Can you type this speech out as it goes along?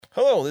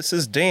Hello, this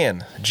is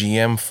Dan,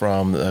 GM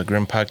from the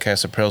Grim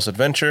Podcast of Perilous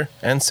Adventure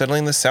and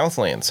Settling the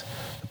Southlands.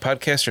 The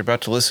podcast you're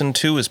about to listen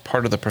to is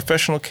part of the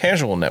Professional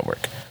Casual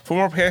Network. For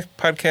more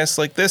podcasts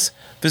like this,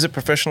 visit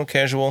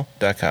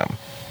professionalcasual.com.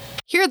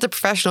 Here at the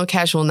Professional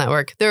Casual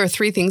Network, there are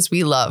three things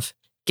we love: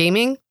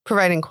 gaming,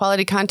 providing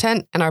quality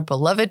content, and our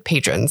beloved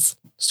patrons.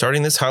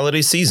 Starting this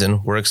holiday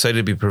season, we're excited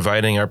to be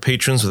providing our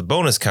patrons with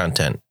bonus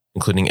content,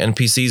 including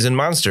NPCs and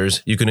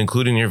monsters you can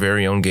include in your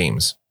very own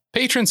games.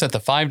 Patrons at the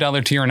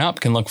 $5 tier and up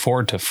can look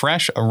forward to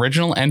fresh,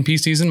 original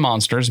NPCs and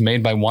monsters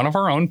made by one of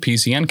our own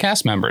PCN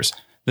cast members.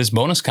 This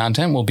bonus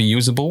content will be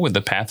usable with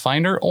the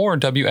Pathfinder or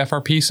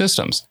WFRP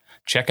systems.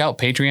 Check out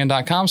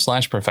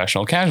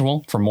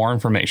patreon.com/professionalcasual for more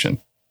information.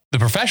 The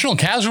Professional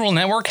Casual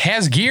Network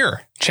has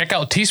gear. Check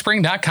out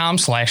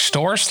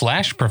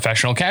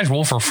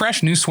teespring.com/store/professionalcasual for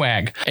fresh new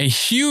swag. A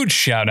huge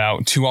shout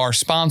out to our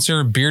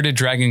sponsor,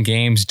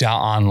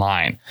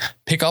 BeardedDragonGames.online.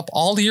 Pick up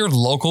all your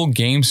local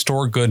game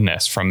store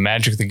goodness from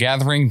Magic the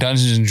Gathering,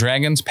 Dungeons &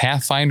 Dragons,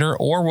 Pathfinder,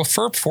 or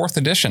WFRP 4th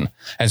edition,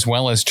 as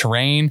well as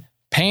terrain,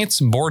 paints,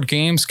 board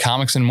games,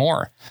 comics, and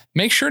more.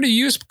 Make sure to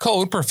use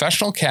code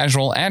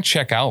PROFessionalCasual at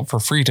checkout for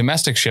free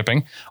domestic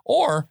shipping,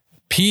 or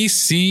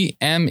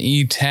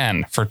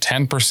PCME10 for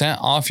 10%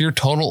 off your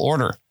total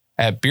order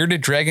at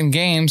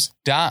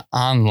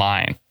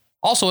BeardedDragonGames.online.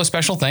 Also, a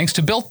special thanks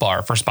to Built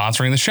Bar for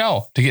sponsoring the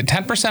show. To get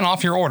 10%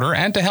 off your order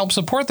and to help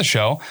support the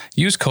show,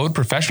 use code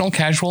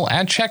PROFessionalCasual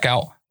at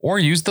checkout or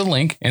use the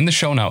link in the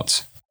show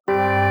notes.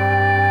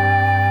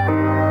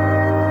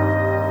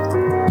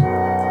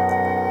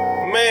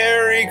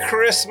 Merry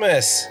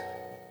Christmas!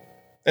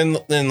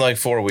 In like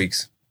 4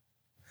 weeks.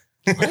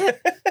 What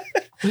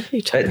are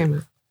you talking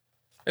about?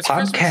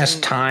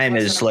 Podcast time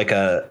is like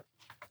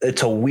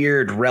it's a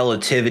weird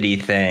relativity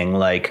thing.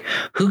 Like,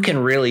 who can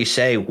really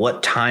say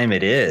what time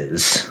it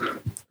is?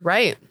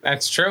 Right.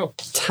 That's true.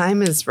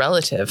 Time is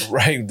relative.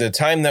 Right. The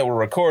time that we're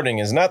recording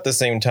is not the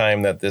same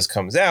time that this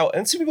comes out.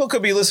 And some people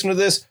could be listening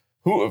to this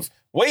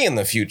way in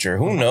the future.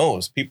 Who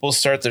knows? People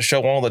start the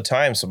show all the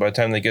time. So by the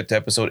time they get to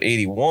episode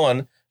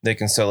 81, they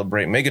can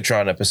celebrate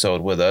Megatron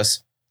episode with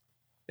us.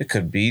 It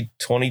could be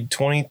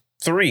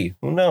 2023.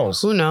 Who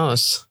knows? Who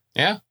knows?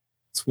 Yeah.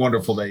 It's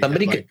wonderful that you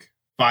had like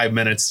 5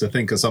 minutes to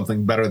think of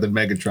something better than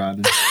Megatron.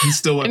 And he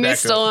still went back. I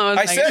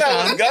said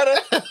I was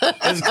gonna.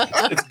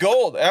 It's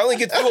gold. I only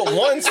get to do it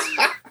once.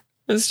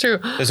 That's true.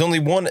 There's only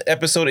one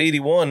episode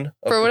 81.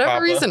 For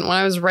whatever reason, when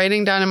I was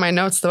writing down in my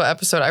notes the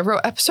episode, I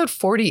wrote episode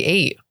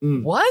 48.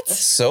 What? That's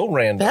so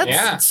random.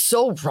 That's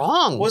so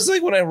wrong. It was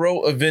like when I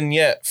wrote a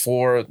vignette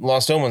for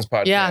Lost Omens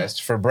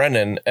podcast for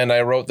Brennan, and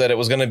I wrote that it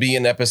was going to be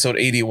in episode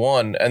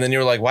 81. And then you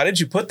were like, why did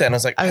you put that? And I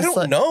was like, I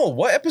don't know.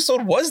 What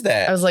episode was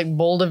that? I was like,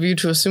 bold of you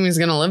to assume he's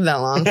going to live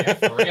that long. Yeah,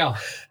 for real.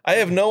 I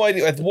have no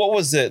idea. What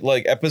was it?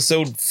 Like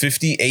episode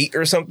 58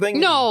 or something?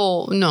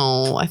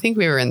 No. I think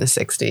we were in the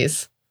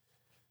 60s.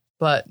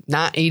 But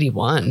not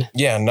 81.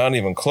 Yeah, not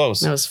even close.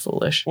 That was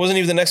foolish. It wasn't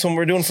even the next one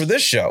we're doing for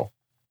this show.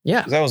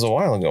 Yeah. That was a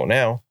while ago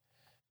now.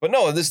 But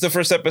no, this is the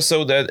first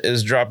episode that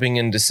is dropping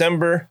in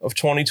December of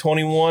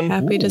 2021.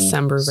 Happy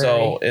December, Barry.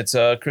 So it's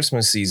a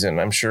Christmas season.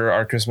 I'm sure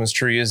our Christmas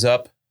tree is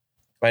up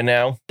by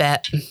now.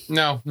 Bet.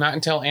 No, not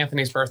until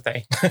Anthony's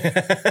birthday.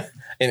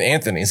 In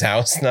Anthony's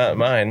house, not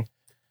mine.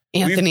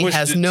 Anthony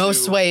has no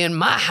sway in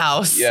my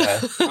house. Yeah.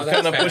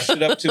 Kind of pushed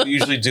it up to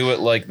usually do it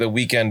like the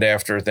weekend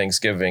after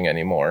Thanksgiving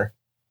anymore.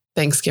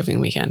 Thanksgiving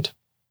weekend.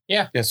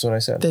 Yeah. That's what I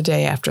said. The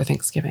day after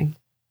Thanksgiving.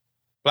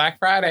 Black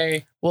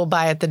Friday. We'll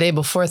buy it the day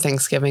before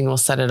Thanksgiving. We'll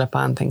set it up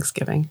on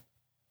Thanksgiving.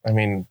 I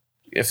mean,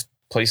 if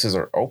places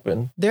are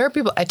open. There are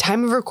people, at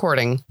time of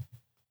recording,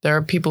 there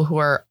are people who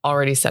are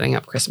already setting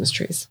up Christmas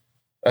trees.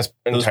 That's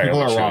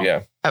entirely true,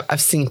 yeah. I've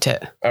seen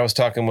it. I was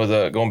talking with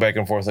going back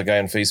and forth, a guy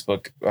on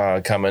Facebook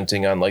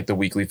commenting on like the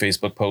weekly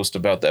Facebook post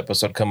about the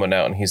episode coming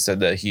out. And he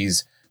said that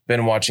he's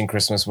been watching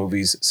Christmas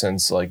movies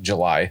since like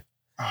July.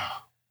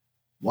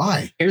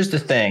 Why? Here's the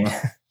thing.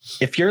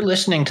 If you're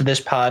listening to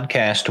this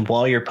podcast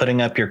while you're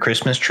putting up your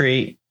Christmas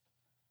tree,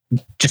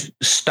 just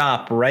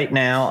stop right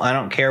now. I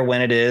don't care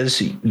when it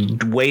is.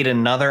 Wait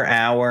another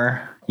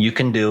hour. You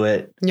can do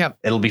it. Yep.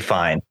 It'll be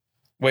fine.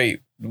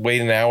 Wait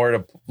an hour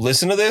to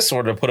listen to this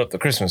or to put up the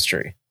Christmas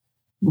tree?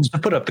 To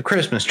put up the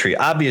Christmas tree.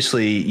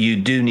 Obviously, you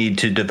do need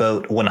to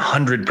devote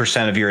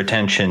 100% of your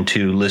attention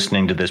to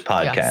listening to this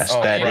podcast. Yes.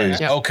 That is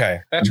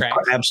okay. That's right.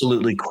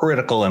 Absolutely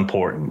critical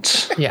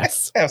importance.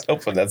 Yes. I was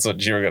hoping that's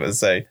what you were going to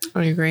say.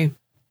 I agree.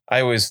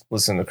 I always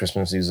listen to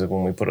Christmas music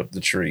when we put up the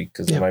tree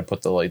because then I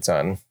put the lights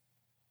on.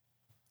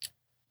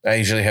 I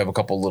usually have a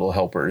couple little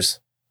helpers.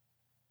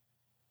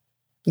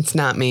 It's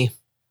not me.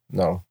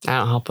 No. I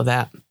don't help with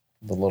that.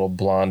 The little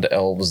blonde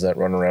elves that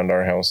run around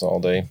our house all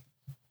day.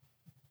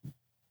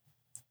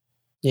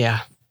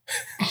 Yeah.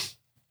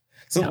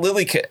 So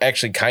Lily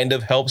actually kind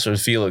of helps, or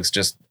Felix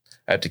just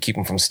have to keep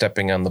him from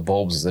stepping on the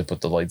bulbs as they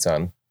put the lights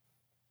on.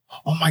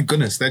 Oh my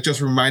goodness. That just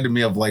reminded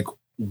me of like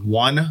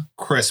one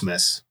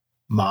Christmas.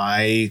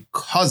 My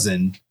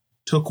cousin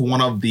took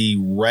one of the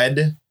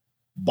red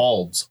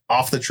bulbs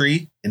off the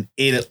tree and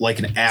ate it like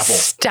an apple.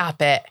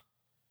 Stop it.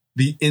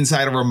 the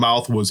inside of her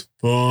mouth was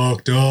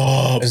fucked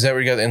up. Is that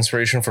where you got the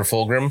inspiration for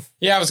Fulgrim?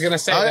 Yeah, I was going to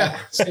say that.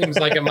 Seems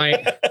like it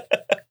might.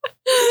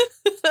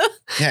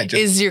 Yeah, just,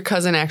 Is your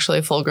cousin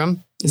actually Fulgrim?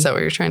 Is that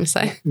what you're trying to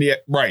say? yeah,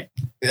 right.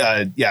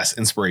 Yes,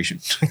 inspiration.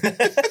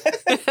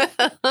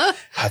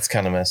 That's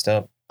kind of messed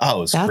up. Oh,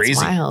 it was That's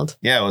crazy. wild.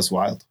 Yeah, it was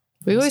wild.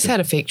 We always had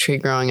a fake tree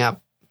growing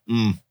up.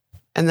 Mm.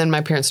 And then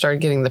my parents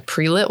started getting the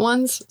pre-lit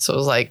ones. So it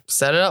was like,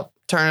 set it up,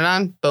 turn it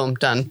on, boom,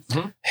 done.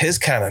 His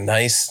kind of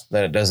nice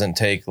that it doesn't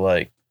take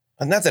like,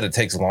 not that it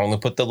takes long to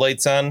put the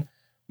lights on,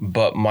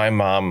 but my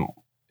mom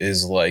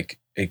is like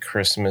a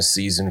Christmas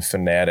season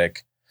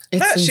fanatic.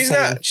 It's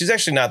She's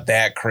actually not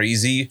that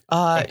crazy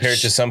compared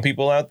to some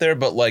people out there,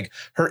 but like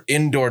her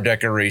indoor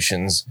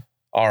decorations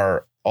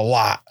are a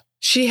lot.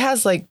 She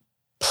has like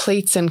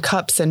plates and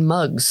cups and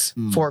mugs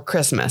for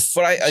Christmas.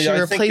 But she I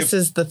think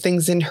replaces the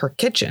things in her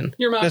kitchen.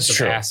 Your mom's That's the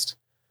true. best.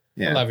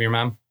 I Yeah. love your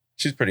mom.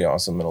 she's pretty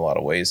awesome in a lot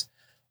of ways.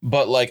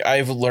 But like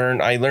I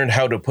learned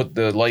how to put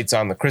the lights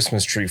on the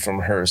Christmas tree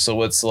from her.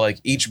 So it's like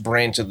each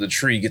branch of the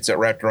tree gets it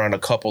wrapped around a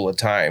couple of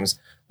times.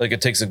 Like it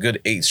takes a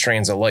good 8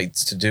 strands of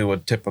lights to do a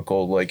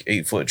typical like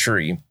 8-foot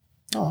tree.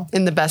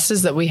 And the best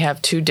is that we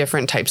have 2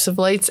 different types of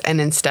lights.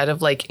 And instead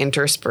of like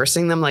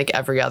interspersing them like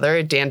every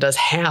other, Dan does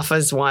half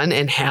as one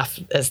and half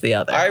as the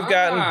other. I've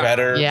gotten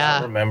better Yeah.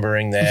 at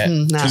remembering that.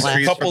 Not Just last.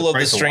 A couple of the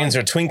price of strains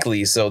are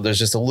twinkly, so there's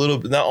just a little.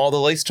 Not all the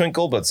lights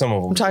twinkle, but some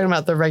of them. I'm talking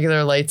about the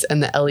regular lights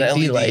and the LED, The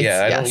LED, lights.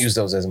 yeah, I Yes. don't use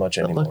those as much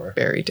That anymore. look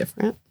very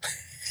different.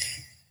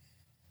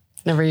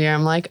 Every year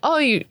I'm like, oh,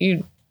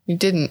 you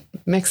didn't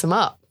mix them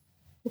up.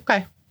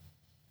 Okay.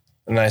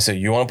 And I say,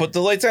 you want to put the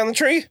lights on the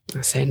tree?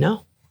 I say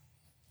no.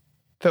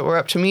 If it were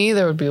up to me,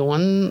 there would be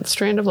 1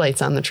 strand of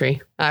lights on the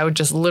tree. I would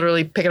just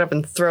literally pick it up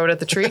and throw it at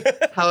the tree.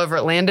 However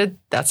it landed,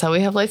 that's how we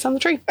have lights on the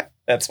tree.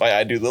 That's why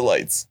I do the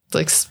lights. It's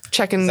like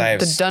checking I have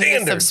the doneness of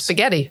standards.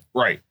 spaghetti.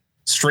 Right.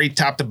 Straight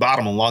top to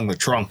bottom along the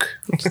trunk.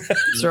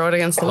 Throw it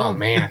against the Oh, wall.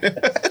 man.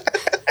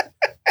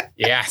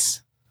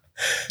 Yes.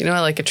 You know, I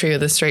like a tree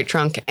with a straight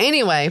trunk.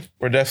 Anyway,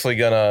 We're definitely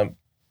gonna.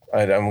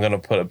 I'm gonna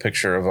put a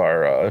picture of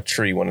our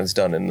tree when it's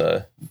done in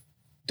the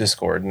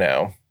Discord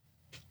now.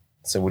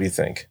 So what do you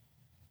think?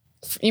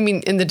 you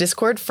mean in the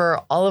Discord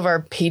for all of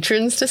our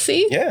patrons to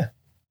see? Yeah,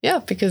 Yeah,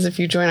 because if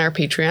you join our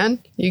Patreon,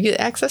 you get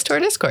access to our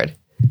Discord.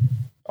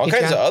 all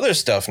kinds Patreon. of other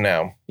stuff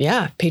now.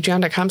 Yeah,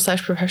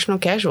 patreon.com/professional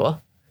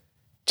casual.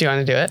 Do you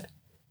want to do it?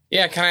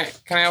 Yeah, can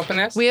I open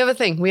this? We have a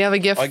thing. We have a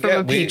gift from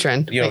a we-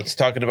 patron. You know, it's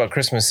talking about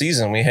Christmas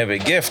season. We have a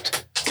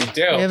gift. We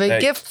do. We have a Hey.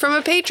 gift from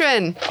a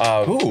patron.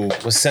 Ooh.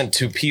 Was sent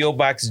to P.O.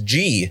 Box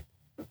G,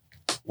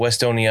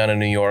 West Oneonta,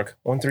 New York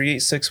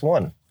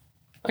 13861.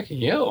 Look at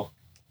you.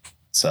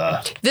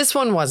 This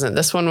one wasn't.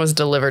 This one was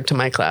delivered to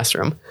my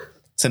classroom,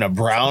 It's in a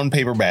brown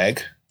paper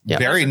bag. Yep.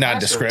 Very That's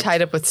nondescript.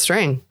 tied up with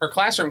string. Her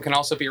classroom can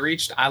also be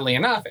reached, oddly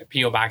enough, at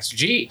P.O. Box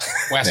G,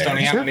 West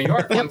Oneonta, New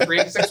York,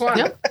 13861.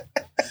 Yep.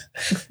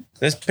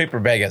 This paper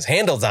bag has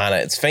handles on it.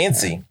 It's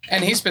fancy.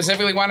 And he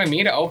specifically wanted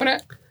me to open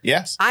it?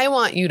 Yes. I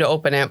want you to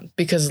open it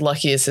because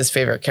Lucky is his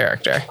favorite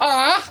character.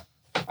 Ah!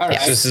 All right.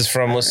 This is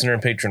from listener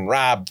and patron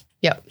Rob.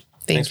 Yep.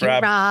 Thanks, Thank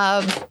you,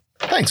 Rob.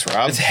 Thanks,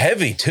 Rob. It's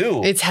heavy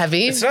too. It's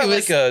heavy. It's not It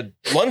was- like a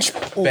lunch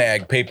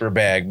bag, paper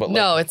bag, but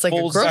No, like it's like a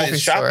full-size grocery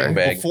shopping store.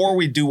 bag. Before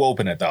we do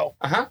open it, though,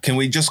 Uh-huh. can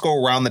we just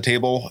go around the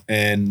table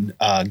and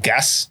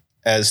guess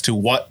as to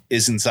what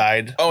is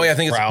inside? Oh yeah, I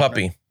think it's a brown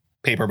puppy.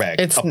 paper bag.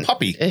 It's a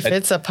puppy. If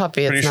it's a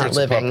puppy, Pretty it's sure not it's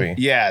living. a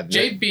puppy. Yeah,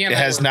 JB and it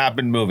I has were- not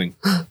been moving.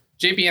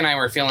 JB and I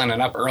were feeling it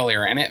up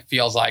earlier, and it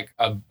feels like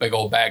a big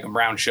old bag of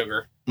brown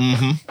sugar.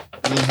 Mm-hmm.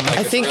 Like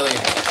I it's think-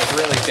 it's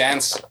really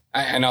dense.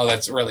 I know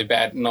that's really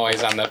bad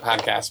noise on the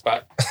podcast,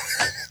 but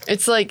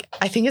It's like,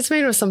 I think it's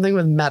made with something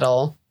with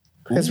metal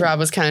because Ooh. Rob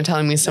was kind of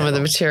telling me some of the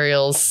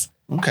materials.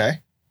 Okay.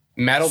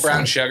 metal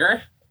brown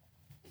sugar.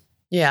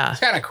 Yeah. It's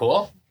kind of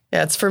cool.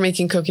 Yeah. It's for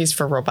making cookies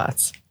for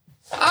robots.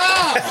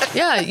 Oh,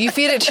 Yeah. You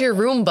feed it to your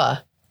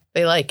Roomba.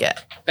 They like it.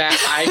 that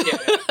I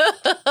get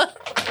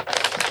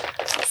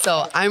it.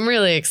 So I'm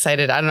really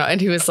excited. I don't know. And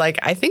he was like,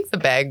 I think the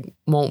bag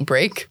won't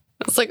break.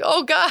 I was like,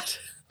 oh God.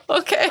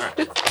 Okay.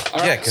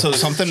 All Yeah, right. 'cause So it's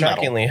something metal.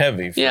 shockingly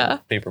heavy for Yeah. a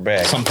paper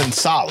bag. Something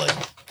solid.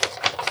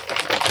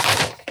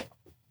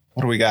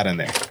 What do we got in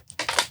there?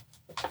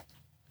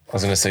 I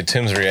was gonna say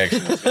Tim's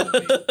reaction. Was gonna be,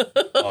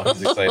 oh,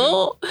 he's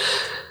excited.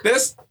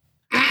 This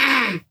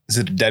Is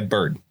it a dead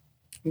bird?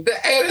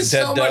 it is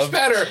Dead so dove? much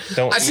better.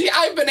 Don't I see.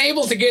 I've been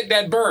able to get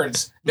dead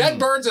birds. Dead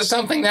birds is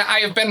something that I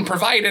have been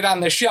provided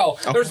on the show.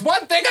 There's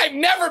one thing I've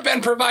never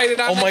been provided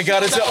on. Oh my this God!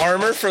 show, It's an though.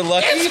 armor for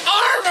Lucky. It's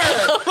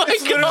armor. Oh my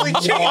It's literally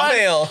God.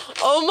 chainmail.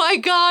 Oh my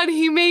God.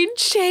 He made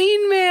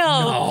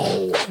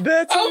chainmail.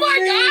 That's Oh my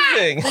God.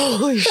 amazing.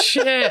 Holy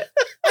shit.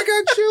 I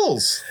got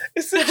chills.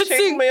 It's the That's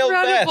chainmail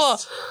incredible.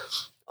 vest.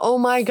 Oh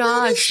my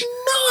gosh.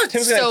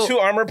 Tim's So- got 2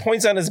 armor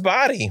points on his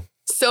body.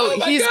 So Oh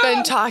my he's been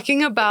God.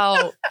 talking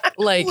about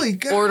like Holy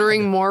God.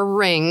 ordering more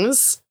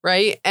rings,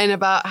 right? And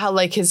about how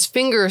like his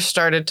fingers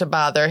started to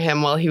bother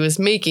him while he was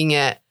making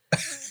it.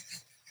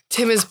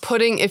 Tim is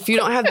putting, if you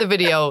don't have the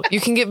video, you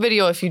can get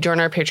video if you join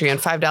our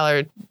Patreon,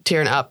 $5 tier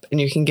and up, and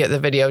you can get the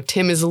video.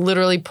 Tim is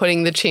literally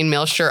putting the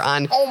chainmail shirt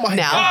on now. Oh,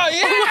 yeah.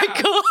 Oh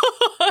my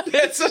God.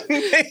 That's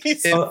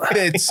amazing. It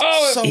fits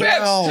Oh, so it fits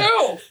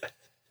well. too.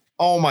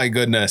 Oh my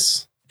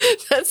goodness.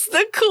 That's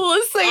the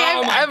coolest thing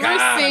Oh, my I've ever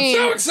God. seen.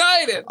 I'm so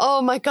excited.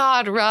 Oh my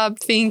God, Rob,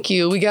 thank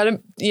you. We got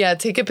to,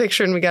 take a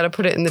picture and we got to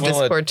put it in the Well,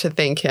 Discord to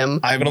thank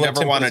him. I've gonna let never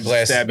Tim put wanted his to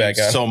glasses stab you back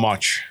on. so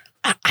much.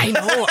 I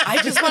know. I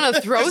just want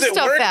to throw Does it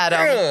stuff work? at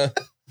him.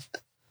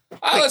 Yeah.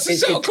 Oh, this is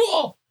so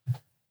cool.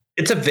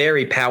 It's a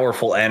very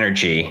powerful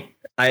energy.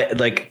 I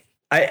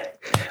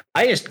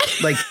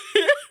just like.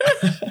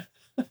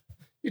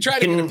 You try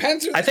to get a pen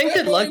through I this think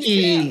bad that boy and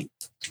you can't. Lucky.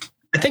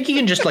 I think you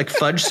can just like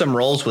fudge some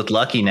rolls with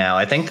Lucky now.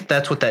 I think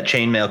that's what that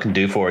chainmail can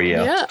do for you.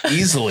 Yeah.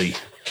 Easily.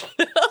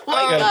 Oh my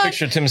I got a God.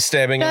 picture of Tim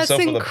stabbing That's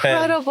himself with a pen.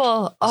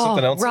 incredible.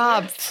 Something Oh, else in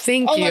Rob,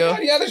 thank Oh, you. my God.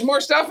 Yeah, there's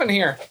more stuff in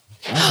here.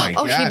 Oh my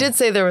Oh, God. he did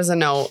say there was a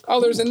note.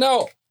 Oh, there's a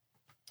note.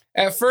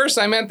 At first,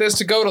 I meant this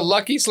to go to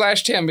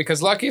Lucky/Tim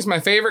because Lucky's my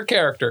favorite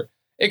character.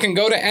 It can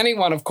go to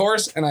anyone, of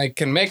course, and I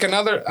can make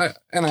another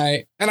and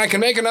I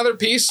can make another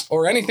piece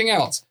or anything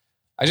else.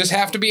 I just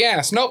have to be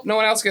asked. Nope, no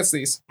one else gets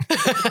these.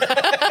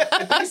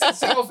 The piece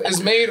itself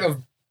is made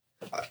of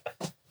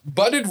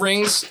budded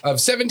rings of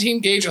 17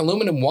 gauge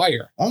aluminum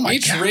wire. Oh my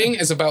Each God. ring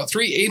is about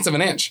 3/8 of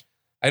an inch.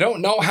 I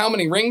don't know how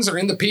many rings are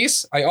in the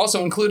piece. I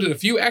also included a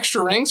few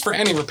extra rings for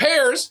any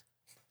repairs.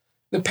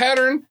 The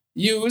pattern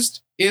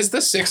used is the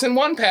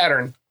 6-in-1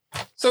 pattern.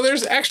 So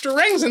there's extra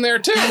rings in there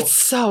too. That's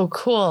so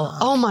cool.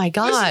 Oh my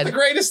This is God. the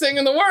greatest thing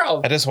in the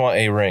world. I just want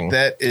a ring.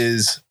 That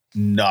is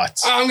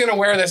nuts. I'm going to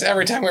wear this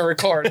every time we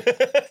record.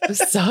 I'm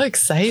so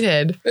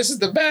excited. This is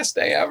the best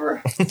day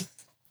ever.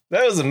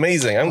 That was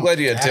amazing. I'm glad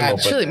you had Tim God. open.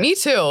 Actually, me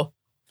too.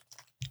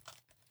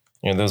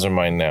 Yeah, those are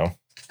mine now.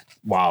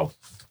 Wow.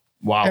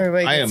 Wow.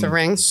 Everybody I gets am a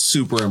ring.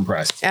 super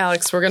impressed.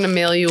 Alex, we're going to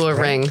mail you a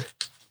ring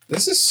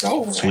This is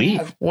so Sweet.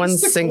 rad. One This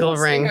is the single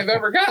coolest thing ring. I've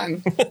ever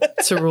gotten.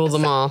 to rule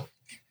them all.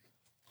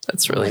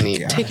 That's really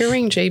neat. gosh. Take your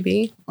ring,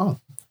 JB.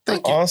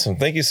 Awesome.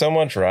 Thank you so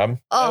much, Rob.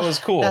 Oh, that was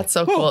cool. That's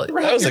so cool. That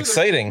was You're the-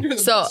 exciting. You're the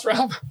So- best,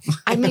 Rob.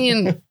 I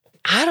mean,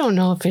 I don't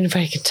know if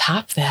anybody can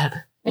top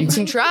that. You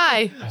can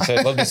try. So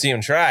I'd love to see him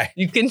try.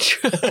 You can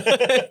try.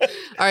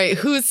 All right,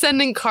 who's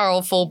sending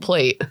Carl full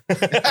plate?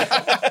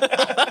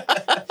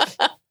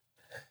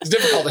 It's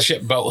difficult to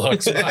ship boat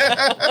hooks. Or an oar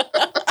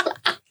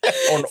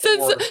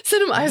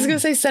Send him. I was gonna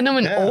say send him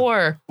an Yeah.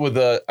 oar. with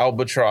a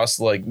albatross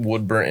like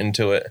wood burnt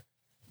into it.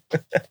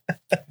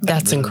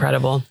 That's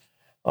incredible.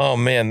 Oh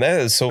man,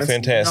 that is so That's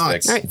fantastic.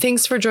 nuts. All right,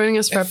 thanks for joining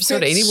us for It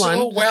episode fits 81.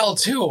 so well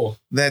too.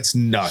 That's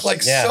nuts.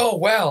 Like Yeah. so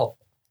well.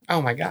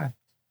 Oh my God.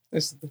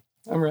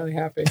 I'm really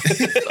happy.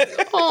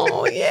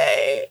 Oh,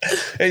 yay.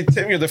 Hey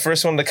Tim, you're the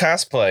first one to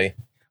cosplay.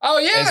 Oh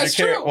yeah, As that's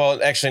your true.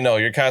 Well, actually, no,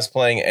 you're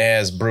cosplaying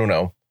as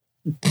Bruno.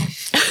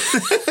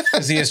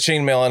 Because he has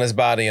chainmail on his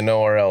body and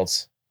nowhere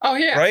else, Oh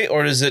yeah. right?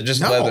 Or is it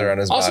just No. leather on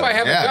his Also, body? I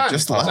have Yeah, a gun.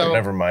 just Oh, leather.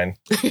 never mind.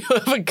 You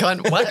have a gun.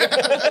 What?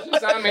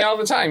 It's on me all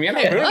the time. You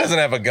know, Bruno doesn't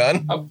have a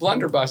gun. a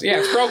blunderbuss. Yeah,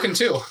 it's broken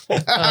too.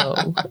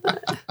 Oh.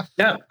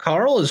 Yeah,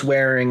 Carl is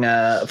wearing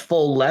a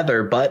full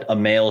leather but a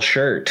male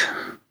shirt,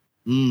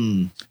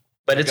 Mm.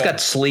 but it's got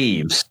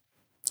sleeves.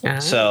 Ah.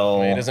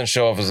 So He doesn't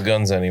show off his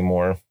guns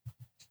anymore.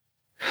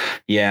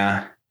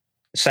 yeah,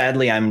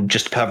 sadly, I'm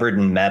just covered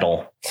in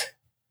metal.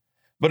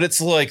 But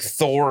it's like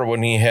Thor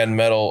when he had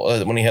metal,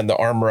 when he had the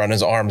armor on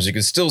his arms. You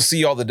could still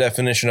see all the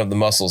definition of the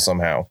muscle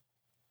somehow.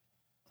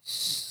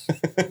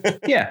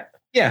 Yeah,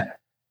 yeah.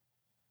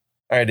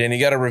 All right, Danny,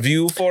 you got a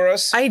review for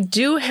us? I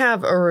do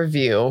have a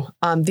review.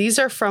 These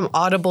are from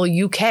Audible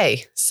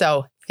UK.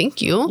 So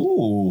thank you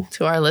Ooh.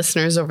 to our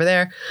listeners over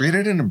there. Read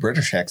it in a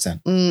British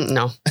accent.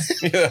 No.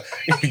 Yeah,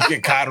 you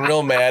get Cotton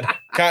real mad.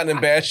 Cotton and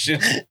Bastion.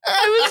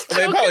 I was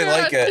They probably joking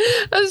like around.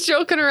 it. I was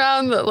joking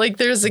around that like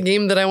there's a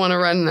game that I want to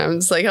run and I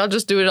was like, I'll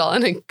just do it all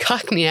in a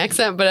Cockney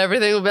accent, but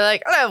everything will be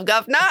like, hello,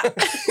 governor.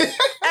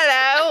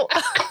 Hello.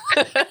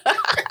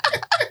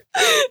 And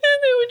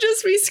they would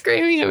just be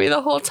screaming at me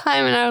the whole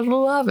time and I would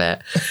love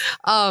it.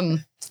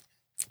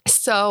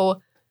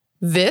 So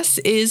this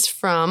is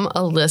from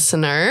a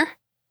listener.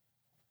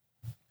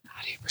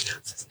 How do you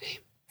pronounce his name?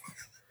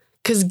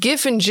 Because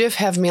GIF and GIF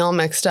have me all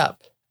mixed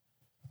up.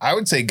 I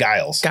would say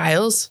Giles.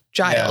 Giles?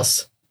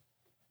 Giles.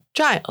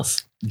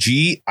 Giles.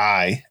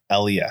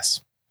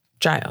 Giles. Giles.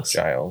 Giles.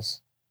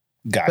 Giles.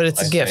 But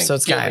it's a I GIF, think. so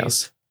it's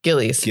Giles.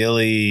 Gillies.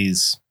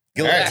 Gillies.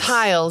 Gillies.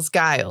 Tiles,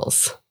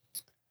 Giles.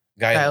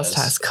 Giles, Giles.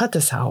 Tiles. Cut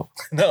this out.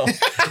 No.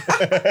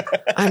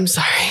 I'm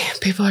sorry.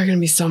 People are going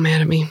to be so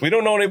mad at me. We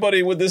don't know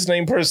anybody with this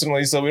name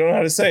personally, so we don't know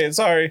how to say it.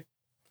 Sorry.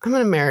 I'm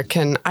an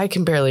American. I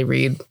can barely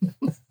read.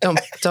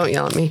 Don't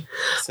yell at me.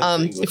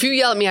 If you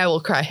yell at me, I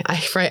will cry.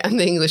 I'm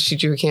the English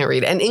teacher who can't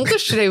read. And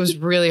English today was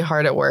really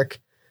hard at work.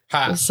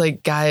 I Ha. was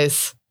like,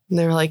 guys, and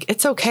they were like,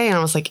 it's okay. And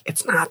I was like,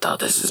 it's not though.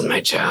 This is my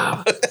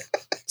job.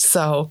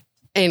 So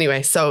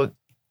anyway, so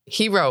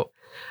he wrote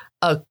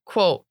a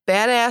quote,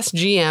 badass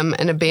GM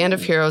and a band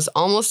of heroes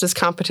almost as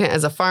competent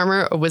as a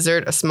farmer, a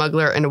wizard, a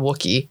smuggler, and a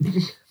Wookiee.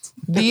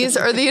 These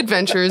are the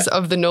adventures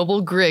of the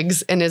noble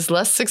Griggs and his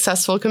less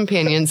successful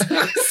companions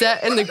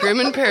set in the grim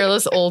and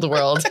perilous old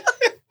world.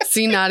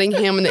 See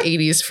Nottingham in the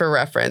 80s for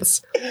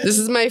reference. This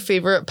is my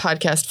favorite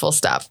podcast, full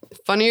stop.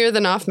 Funnier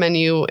than Off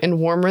Menu and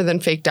warmer than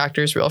Fake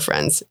Doctors, Real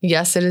Friends.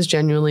 Yes, it is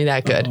genuinely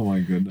that good. Oh my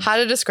goodness. How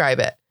to describe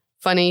it?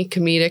 Funny,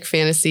 comedic,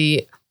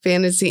 fantasy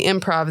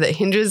improv that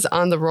hinges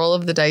on the roll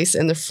of the dice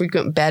and the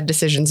frequent bad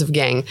decisions of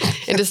gang.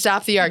 And to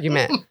stop the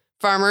argument,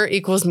 farmer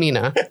equals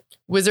Mina.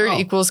 Wizard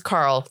equals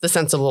Carl, the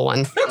sensible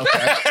one.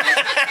 Okay.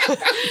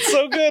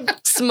 So good.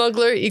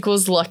 Smuggler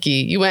equals Lucky.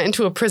 You went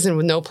into a prison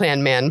with no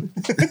plan, man.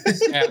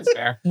 Yeah, that's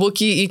fair.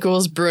 Wookie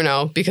equals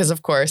Bruno, because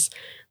of course.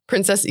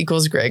 Princess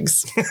equals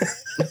Griggs.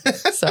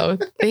 So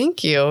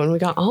thank you. And we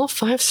got all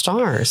 5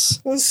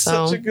 stars. That's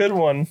So- such a good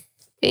one.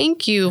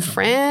 Thank you,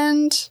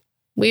 friend.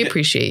 We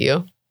appreciate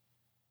you.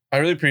 I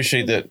really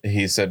appreciate that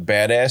he said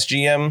badass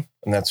GM,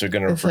 and that's what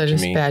going to refer Instead of to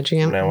just me bad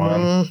GM. from now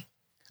on.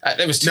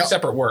 It was 2 No.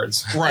 separate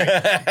words. Right.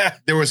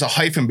 There was a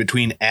hyphen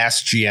between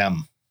Ass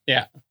GM.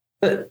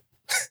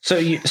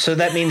 So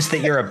that means that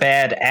you're a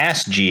bad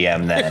ass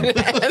GM then.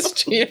 Badass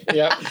GM.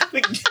 Yep.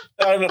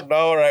 I don't know.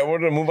 All right, we're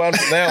going to move on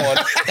from that one.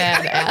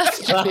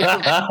 Badass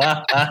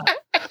GM.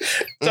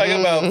 Talking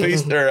about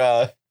feast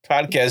or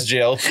podcast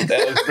jail.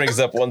 That always brings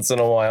up once in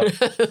a while.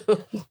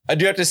 I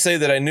do have to say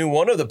that I knew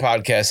one of the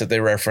podcasts that they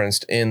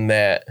referenced in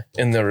the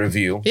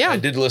review. Yeah. I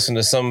did listen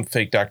to some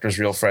Fake Doctors,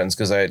 Real Friends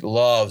because I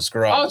love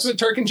Scrubs. Oh, it's with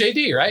Turk and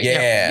JD, right?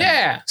 Yeah.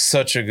 Yeah.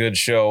 Such a good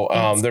show.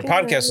 It's Their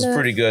podcast is good.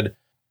 pretty good.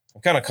 I'm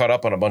kind of caught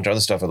up on a bunch of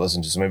other stuff I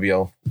listened to, so maybe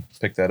I'll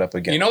pick that up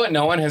again. You know what?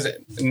 No one has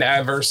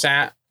never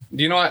sat.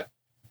 Do you know what?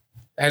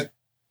 Do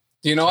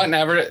you know what?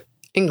 Never.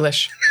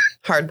 English.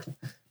 Hard.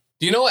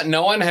 Do you know what?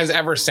 No one has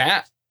ever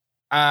sat.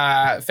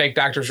 Fake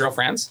Doctors, Real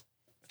Friends.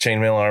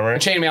 Chainmail Armor.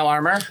 Chainmail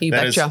Armor. You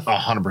That is betcha.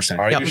 100%.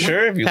 Are Yep. you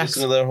sure? Have you Facts.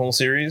 listened to the whole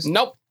series?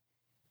 Nope.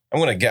 I'm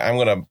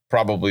gonna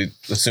probably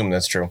assume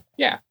that's true.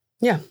 Yeah.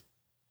 Yeah.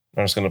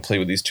 I'm just gonna play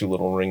with these 2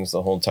 little rings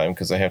the whole time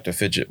because I have to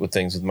fidget with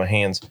things with my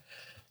hands.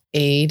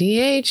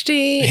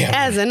 ADHD Yeah.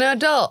 as an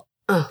adult.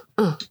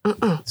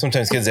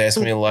 Sometimes kids ask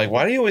me like,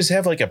 "Why do you always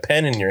have like a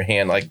pen in your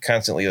hand, like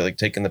constantly like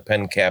taking the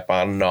pen cap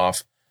on and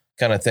off,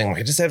 kind of thing?" Like,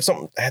 I just have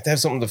something. I have to have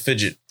something to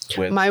fidget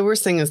with. My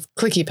worst thing is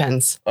clicky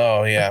pens.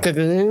 Oh yeah,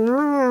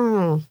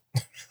 I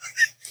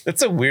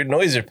that's a weird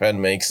noise your pen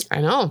makes.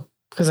 know,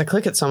 because I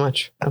click it so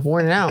much. I've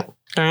worn it out.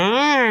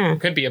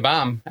 Could be a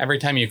bomb. Every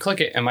time you click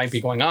it, it might be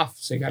going off.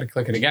 So you got to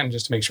click it again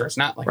just to make sure it's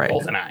not like Right.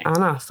 GoldenEye.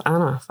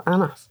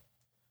 On off.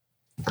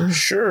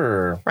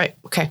 Sure. Right.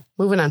 Okay.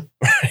 Moving on.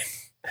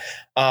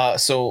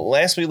 So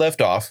last we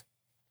left off,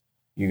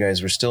 you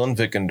guys were still in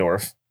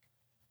Vickendorf,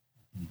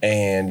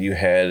 and you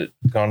had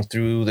gone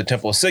through the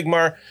Temple of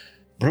Sigmar.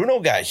 Bruno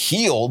got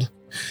healed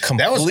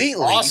That was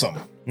completely. awesome.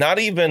 Not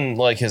even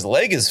like his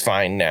leg is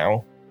fine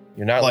now.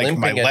 You're not Like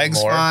limping my leg's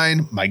anymore.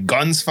 fine. My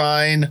gun's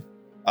fine.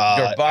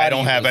 Your body I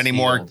don't have was any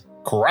more healed.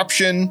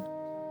 corruption.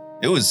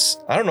 It was,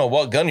 I don't know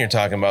what gun you're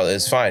talking about.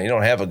 It's fine. You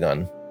don't have a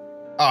gun.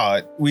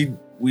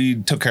 we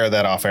took care of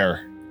that off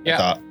air. Yeah. I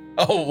thought.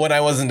 Oh, when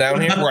I wasn't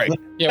down here? Right.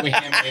 Yeah, we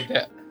handmade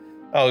it.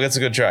 Oh, that's a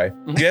good try.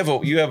 You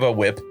have a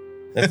whip.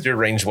 That's your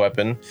ranged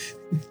weapon.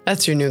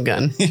 That's your new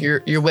gun.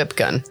 Your whip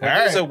gun. When All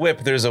there's right. a whip,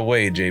 there's a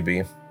way,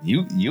 JB.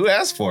 You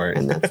asked for it.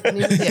 And that's the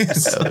name of the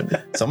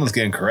episode. Someone's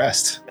getting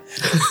caressed.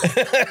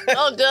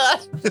 Oh,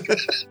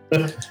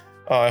 God.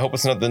 Oh, I hope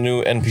it's not the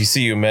new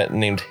NPC you met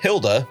named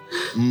Hilda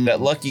Mm. that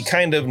Lucky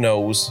kind of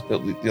knows.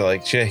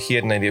 Like he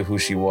had an idea who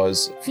she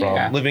was from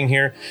Yeah. living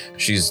here.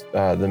 She's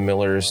the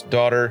miller's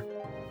daughter.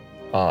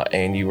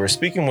 And you were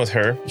speaking with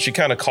her. She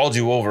kind of called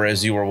you over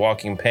as you were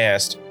walking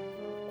past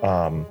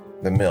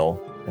the mill.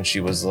 And she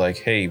was like,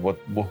 "Hey,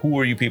 who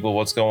are you people?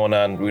 What's going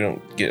on? We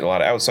don't get a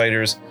lot of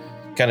outsiders."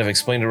 Kind of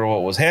explained to her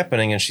what was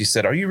happening. And she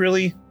said, Are you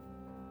really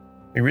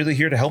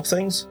here to help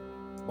things?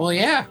 Well,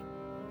 yeah.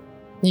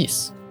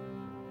 Yes.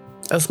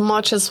 As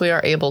much as we are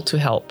able to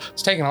help.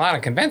 It's taken a lot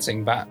of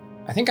convincing, but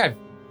I think I've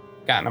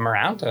gotten them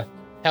around to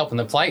helping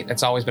the plight.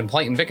 It's always been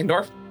plight in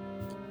Vickendorf.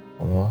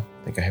 Well,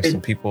 I think I have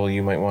some people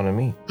you might want to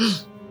meet.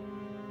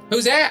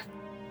 Who's that?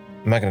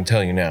 I'm not going to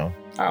tell you now.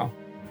 Oh,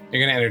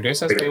 you're going to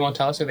introduce us, but you won't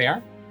tell us who they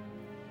are?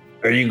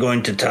 Are you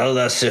going to tell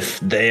us if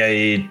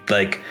they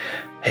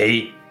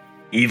hate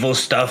evil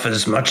stuff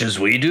as much as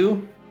we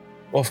do?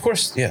 Well, of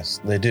course, yes,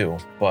 they do.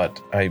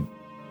 But I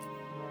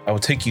will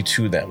take you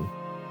to them.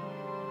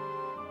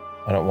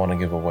 I don't want to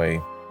give away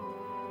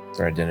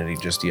their identity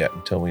just yet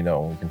until we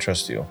know we can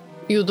trust you.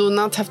 You do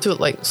not have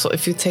to, so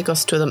if you take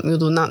us to them, you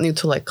do not need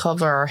to,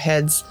 cover our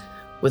heads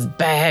with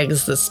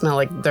bags that smell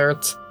like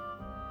dirt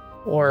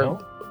or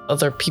No?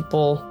 other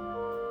people.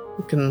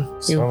 You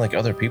can, Sound like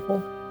other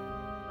people?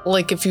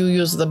 if you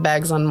use the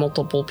bags on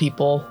multiple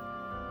people,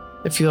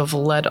 if you have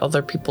led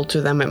other people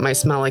to them, it might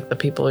smell like the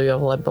people you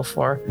have led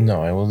before.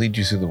 No, I will lead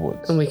you through the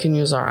woods. And we can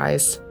use our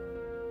eyes.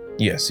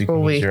 Yes, you Or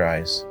can we- use your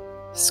eyes.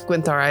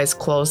 Squint our eyes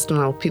closed and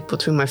I'll peek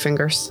between my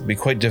fingers. It'd be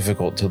quite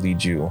difficult to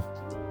lead you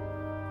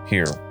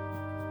here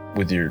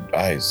with your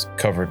eyes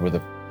covered with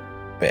a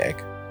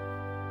bag.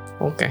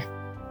 Okay.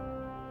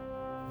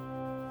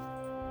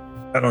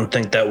 I don't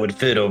think that would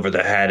fit over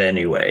the hat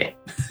anyway.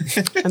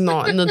 And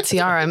the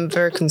tiara, I'm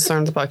very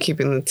concerned about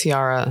keeping the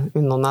tiara,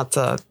 not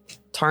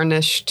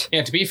tarnished.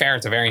 Yeah, to be fair,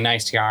 it's a very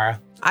nice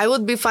tiara. I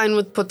would be fine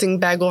with putting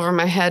bag over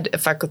my head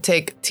if I could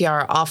take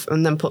tiara off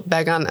and then put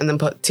bag on and then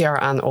put tiara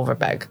on over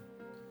bag.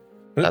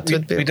 We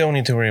don't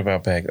need to worry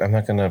about bags. I'm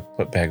not going to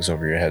put bags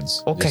over your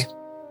heads. Okay.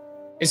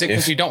 Is it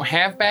because you don't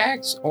have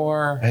bags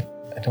or?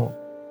 I don't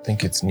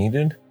think it's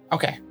needed.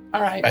 Okay.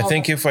 All right. I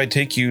think if I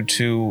take you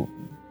to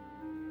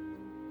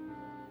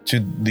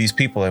these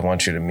people I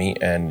want you to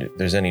meet and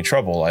there's any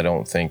trouble, I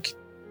don't think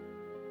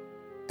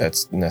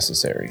that's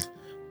necessary.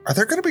 Are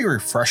there going to be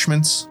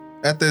refreshments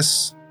at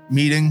this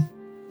meeting?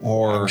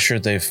 Or I'm sure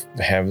they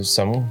have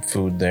some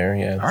food there,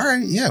 yeah. All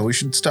right, yeah, we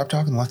should stop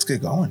talking. Let's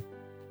get going.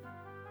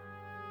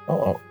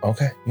 Oh,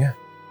 okay, yeah.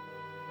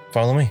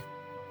 Follow me.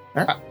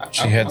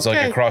 She heads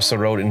like across the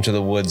road into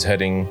the woods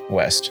heading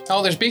west.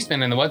 Oh, there's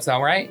beastmen in the woods though,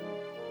 right?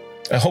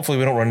 Hopefully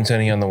we don't run into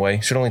any on the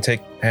way. Should only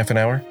take half an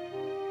hour.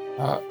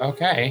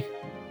 Okay.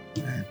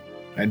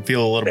 I'd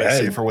feel a little bit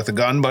safer with a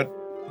gun, but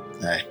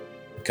hey.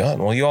 Gun?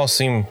 Well, you all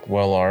seem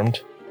well armed.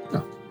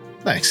 Oh,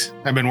 thanks.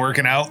 I've been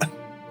working out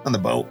on the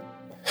boat.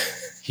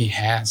 He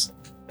has.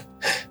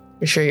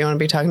 You sure you want to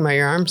be talking about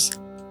your arms?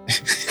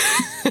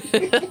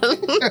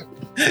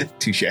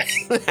 Touche.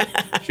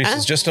 She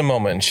says, just a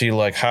moment. She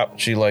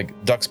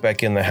ducks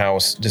back in the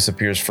house,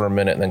 disappears for a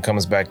minute, and then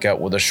comes back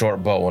out with a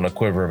short bow and a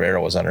quiver of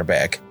arrows on her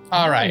back.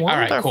 All right,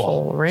 Wonderful.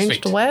 Cool.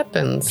 Ranged Sweet.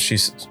 Weapons. She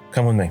says,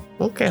 come with me.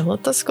 Okay,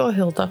 let us go,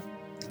 Hilda.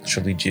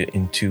 She'll lead you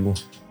into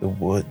the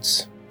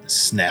woods.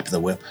 Snap the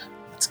whip.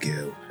 Let's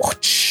go.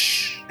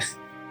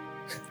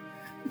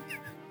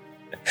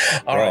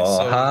 All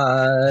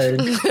right.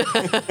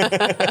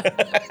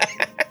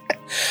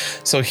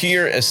 So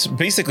here,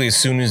 basically, as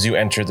soon as you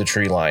enter the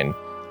tree line,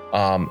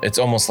 it's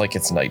almost like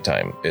it's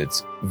nighttime.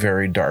 It's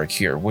very dark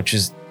here, which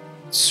is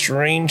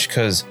strange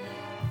because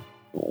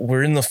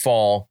we're in the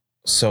fall,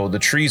 so the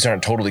trees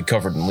aren't totally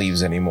covered in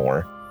leaves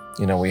anymore.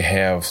 We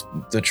have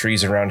the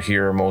trees around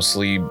here are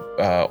mostly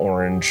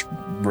orange,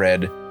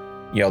 red,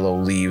 yellow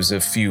leaves.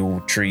 A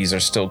few trees are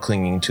still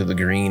clinging to the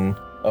green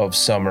of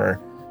summer,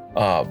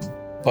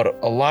 but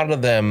a lot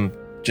of them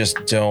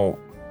just don't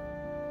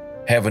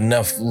have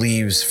enough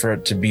leaves for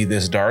it to be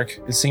this dark,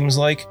 it seems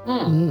like.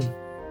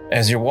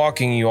 As you're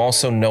walking, you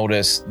also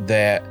notice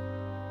that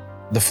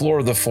the floor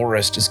of the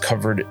forest is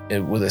covered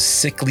with a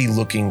sickly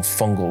looking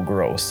fungal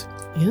growth.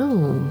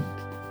 Ew.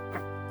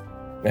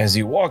 As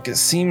you walk, it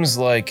seems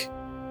like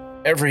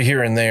every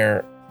here and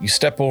there you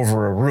step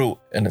over a root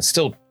and it's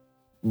still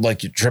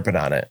like you're tripping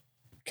on it.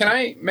 Can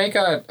I make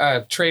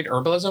a trade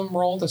herbalism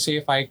roll to see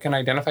if I can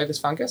identify this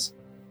fungus?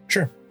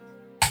 Sure.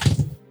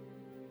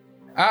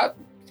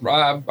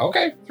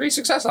 Okay, 3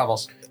 success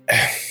levels.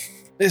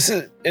 It's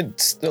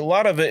a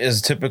lot of it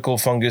is typical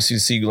fungus you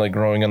see like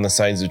growing on the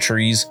sides of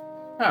trees.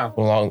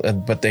 Oh.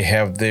 But they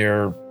have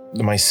the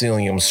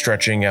mycelium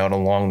stretching out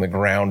along the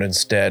ground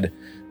instead.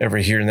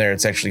 Every here and there,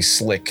 it's actually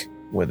slick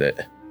with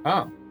it.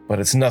 Oh. But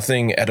it's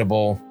nothing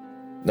edible,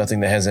 nothing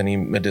that has any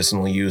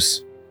medicinal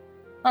use.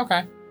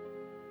 Okay.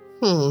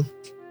 And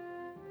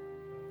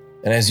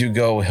as you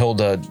go,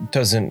 Hilda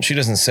doesn't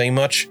say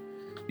much.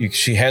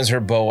 She has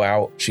her bow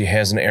out. She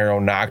has an arrow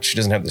knocked. She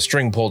doesn't have the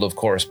string pulled, of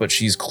course, but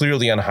she's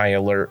clearly on high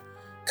alert,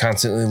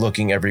 constantly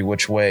looking every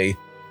which way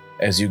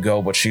as you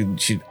go. But she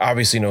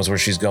obviously knows where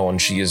she's going.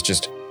 She is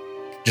just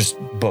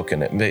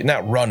booking it.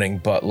 Not running,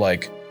 but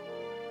like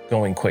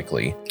going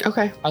quickly.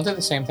 Okay. I'll do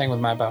the same thing with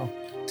my bow.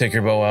 Take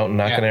your bow out and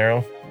knock an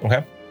arrow.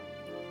 Okay.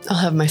 I'll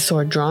have my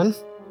sword drawn.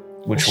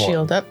 Which one?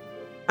 Shield up.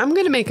 I'm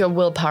going to make a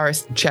willpower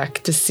check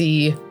to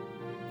see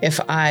if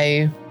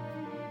I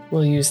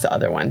will use the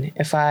other one.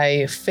 If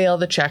I fail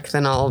the check,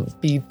 then I'll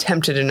be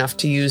tempted enough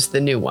to use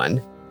the new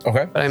one.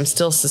 Okay. But I'm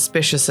still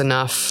suspicious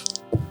enough.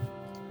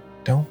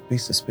 Don't be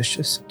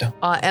suspicious. Don't.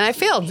 And I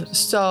failed.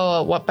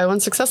 So by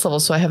 1 success level.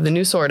 So I have the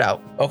new sword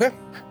out. Okay.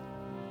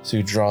 So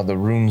you draw the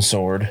rune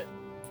sword.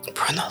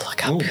 Bruno,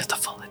 look how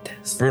beautiful it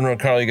is. Bruno and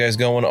Carl, you guys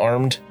going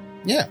armed?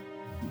 Yeah.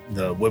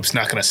 The whip's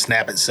not going to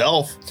snap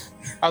itself.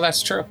 Oh,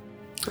 that's true.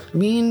 I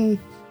mean,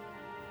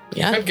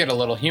 yeah. It could get a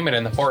little humid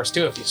in the forest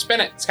too. If you spin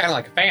it, it's kind of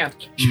like a fan.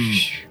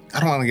 I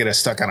don't want to get it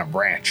stuck on a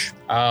branch.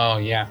 Oh,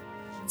 yeah.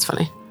 It's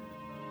funny.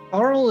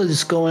 Carl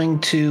is going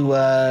to,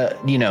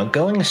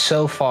 going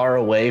so far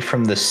away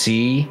from the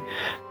sea,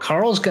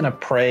 Carl's going to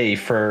pray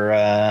for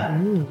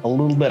a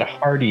little bit of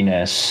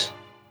hardiness.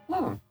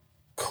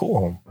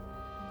 Cool.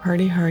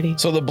 Hardy.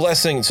 So the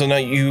blessing, so now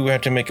you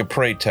have to make a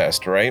pray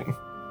test, right?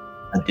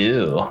 I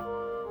do.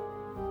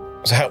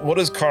 So what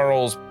does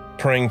Carl's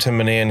praying to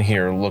Manan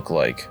here look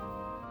like?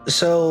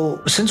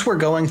 So since we're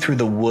going through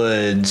the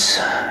woods,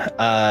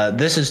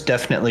 this is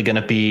definitely going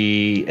to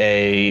be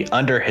a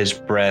under his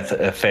breath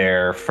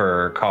affair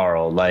for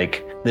Carl.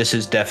 Like, this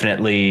is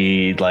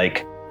definitely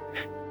like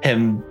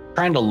him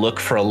trying to look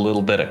for a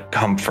little bit of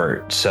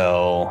comfort.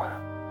 So,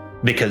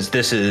 because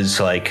this is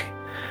like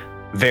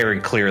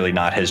very clearly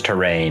not his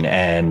terrain,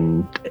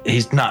 and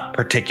he's not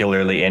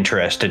particularly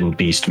interested in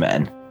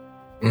beastmen.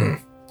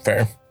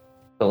 Fair.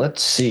 So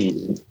let's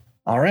see.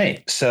 All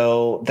right.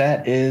 So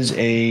that is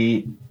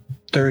a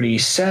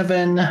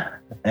 37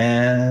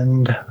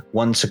 and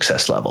 1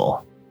 success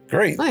level.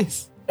 Great.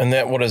 Nice. And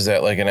that, what is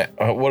that? Like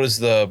what does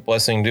the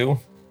blessing do?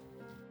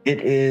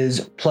 It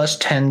is plus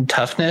 10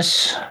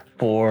 toughness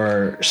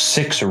for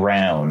 6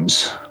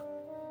 rounds.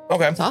 Okay.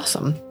 That's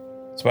awesome.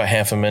 It's about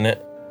half a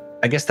minute.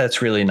 I guess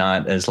that's really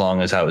not as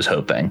long as I was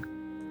hoping.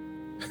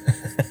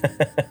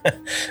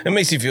 It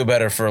makes you feel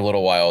better for a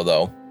little while,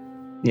 though.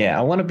 Yeah,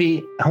 I want to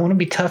be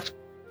tough.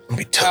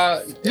 Be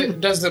tough.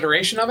 Does the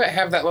duration of it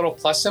have that little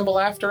plus symbol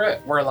after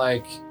it where,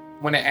 like,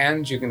 when it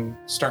ends, you can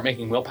start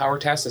making willpower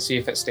tests to see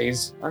if it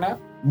stays or not?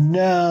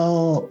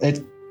 No,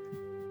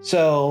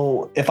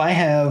 so if I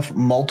have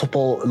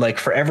multiple, like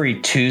for every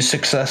 2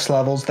 success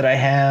levels that I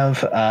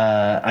have,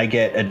 I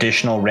get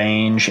additional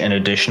range and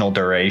additional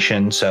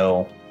duration.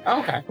 So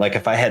Okay. like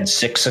if I had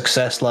 6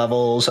 success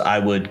levels, I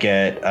would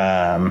get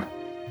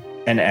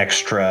an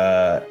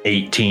extra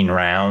 18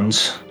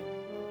 rounds.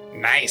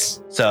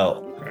 Nice.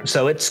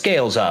 So it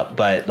scales up,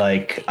 but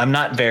like I'm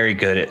not very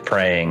good at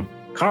praying.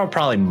 Carl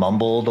probably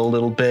mumbled a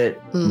little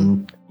bit.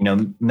 And, you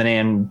know,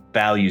 Manan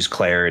values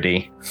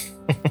clarity.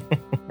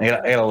 I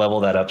gotta level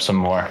that up some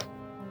more.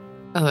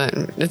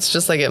 It's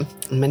just like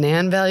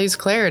Manan values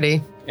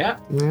clarity. Yeah.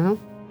 Yeah.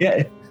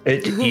 Yeah,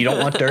 you don't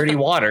want dirty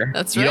water.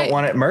 That's You right. don't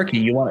want it murky.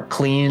 You want it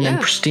clean and Yeah.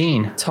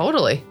 pristine.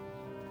 Totally.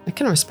 I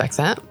can respect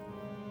that.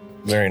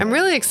 Very nice. I'm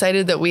really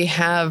excited that we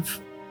have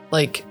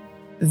like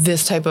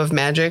this type of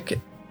magic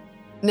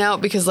now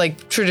because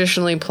like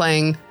traditionally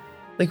playing,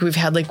 like we've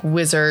had like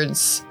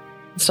wizards,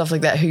 stuff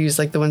like that who use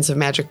like the winds of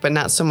magic, but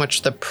not so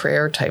much the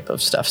prayer type of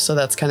stuff. So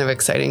that's kind of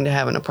exciting to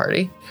have in a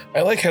party.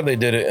 I like how they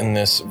did it in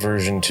this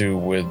version too,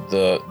 with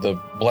the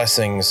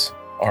blessings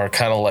are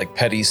kind of like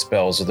petty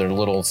spells, or they're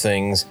little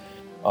things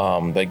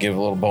that give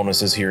little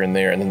bonuses here and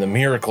there, and then the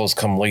miracles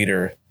come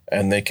later,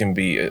 and they can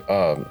be.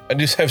 I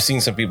just have seen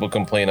some people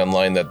complain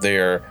online that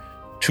they're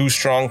too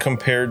strong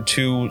compared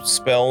to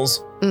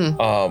spells,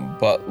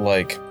 but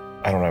like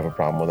I don't have a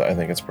problem with it. I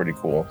think it's pretty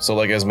cool. So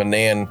like as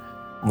Manan,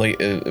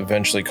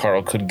 eventually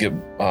Carl could get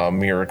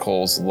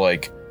miracles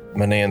like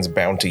Manan's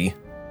bounty.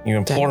 You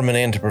implore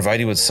Manan to provide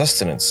you with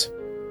sustenance.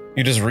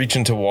 You just reach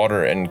into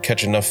water and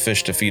catch enough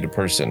fish to feed a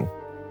person.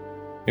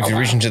 If you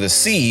reach into the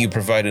sea, you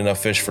provide enough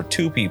fish for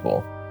 2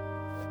 people.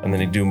 And then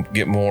you do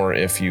get more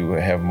if you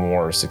have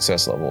more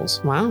success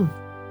levels. Wow.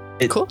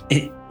 Cool.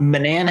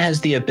 Manan has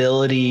the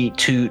ability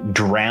to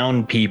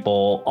drown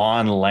people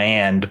on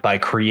land by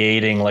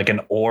creating like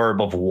an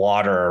orb of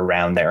water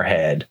around their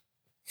head.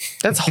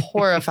 That's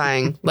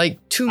horrifying. Like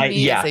to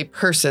me as a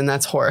person,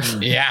 that's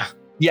horrifying. Yeah.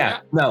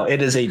 Yeah, no,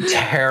 it is a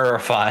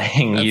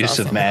terrifying That's use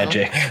of awesome.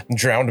 magic.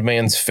 Drowned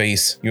man's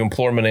face. You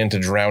implore Manan to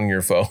drown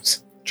your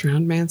foes.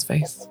 Drowned man's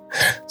face.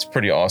 It's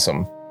pretty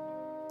awesome.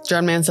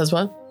 Drowned man says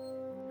what?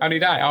 How'd he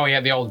die? Oh, he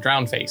had the old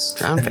drown face.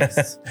 Drowned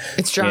face.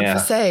 It's drowned Yeah.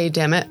 face,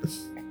 damn it.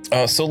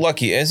 So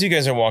Lucky, as you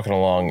guys are walking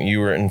along,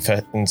 you were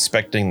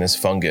inspecting this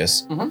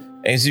fungus. Mhm.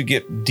 As you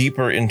get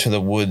deeper into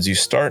the woods, you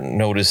start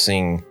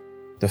noticing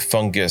the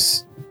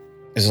fungus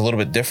is a little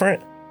bit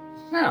different.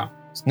 Yeah.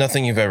 It's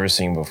nothing you've ever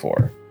seen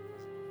before.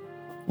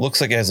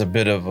 Looks like it has a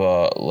bit of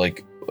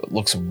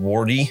looks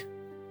warty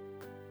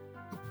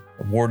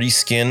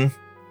skin,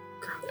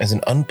 has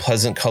an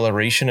unpleasant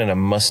coloration and a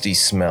musty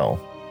smell.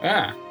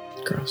 Yeah.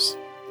 Gross.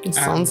 It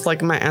sounds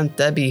like my Aunt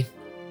Debbie.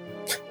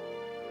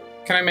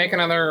 Can I make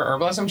another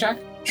herbalism check?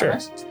 Sure.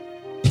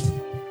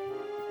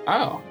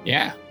 Oh,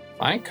 yeah.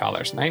 Fine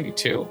colors,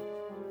 92.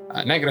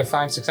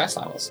 -5 success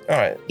levels. All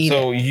right. Eat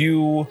so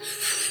you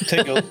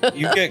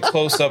get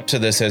close up to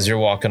this as you're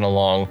walking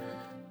along.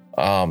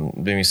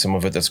 Maybe some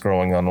of it that's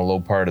growing on a low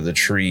part of the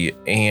tree,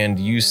 and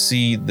you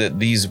see that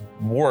these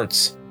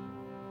warts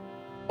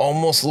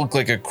almost look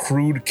like a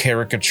crude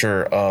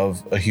caricature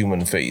of a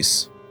human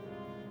face.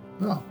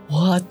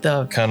 What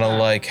the? Kind of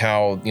like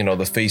how,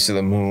 the face of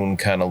the moon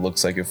kind of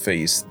looks like a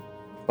face,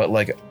 but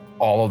like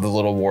all of the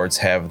little warts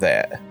have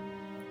that.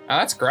 Oh,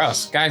 that's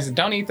gross. Guys,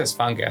 don't eat this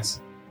fungus.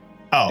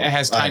 Oh, It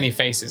has tiny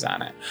faces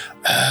on it.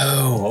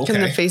 Oh, okay.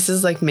 Can the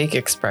faces like make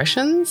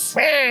expressions?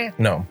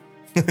 No,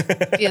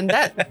 And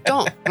that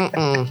don't.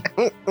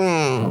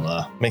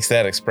 makes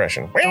that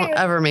expression. Don't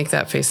ever make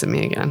that face at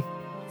me again.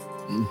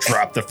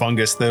 Drop the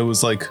fungus that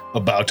was like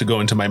about to go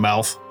into my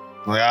mouth.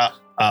 Like,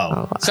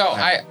 oh. So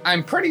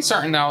I'm pretty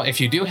certain though, if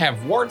you do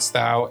have warts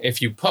though,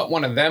 if you put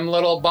one of them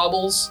little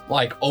bubbles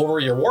like over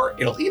your wart,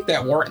 it'll eat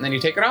that wart and then you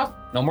take it off.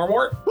 No more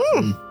wart.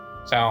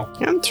 So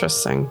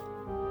Interesting.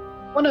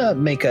 I want to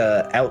make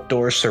a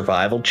outdoor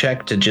survival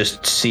check to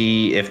just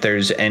see if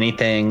there's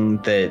anything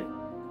that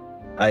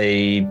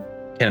I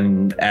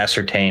can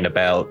ascertain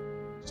about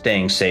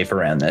staying safe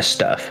around this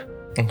stuff.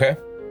 Okay.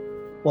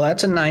 Well,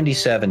 that's a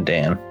 97,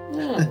 Dan.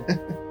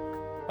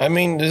 I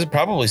mean, this is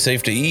probably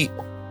safe to eat.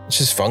 It's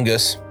just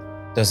fungus.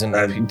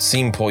 Doesn't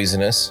seem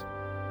poisonous.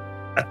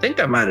 I think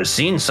I might have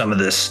seen some of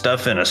this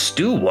stuff in a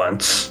stew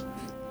once.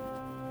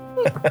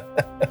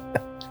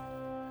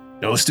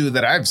 No stew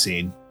that I've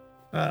seen.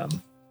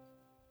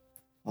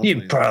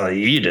 You'd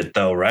probably eat it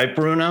though, right,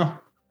 Bruno?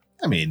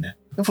 I mean,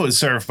 If it was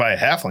served by a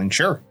halfling,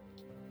 sure.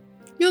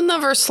 You'll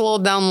never slow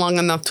down long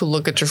enough to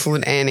look at your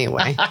food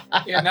anyway.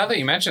 Yeah, now that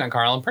you mention it,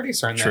 Carl, I'm pretty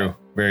certain True.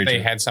 Very that they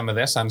true. had some of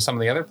this on some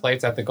of the other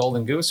plates at the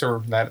Golden Goose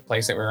or that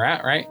place that we were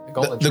at, right? The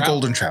Golden The Trout.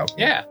 golden trout.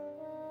 Yeah.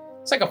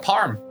 It's like a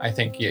parm, I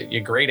think.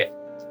 You grate it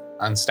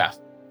on stuff.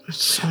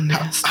 It's so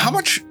nasty. How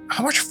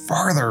much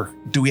farther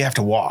do we have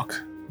to walk?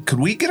 Could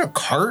we get a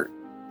cart,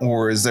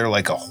 or is there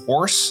like a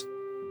horse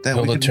that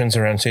we Hilda could... turns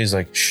around and she's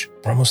like, shh,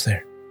 we're almost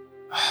there.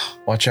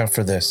 Watch out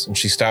for this. And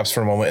she stops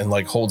for a moment and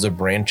like holds a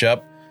branch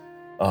up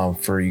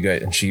for you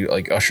guys. And she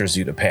like ushers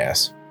you to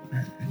pass.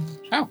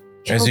 Oh.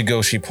 As you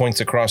go, she points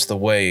across the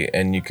way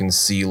and you can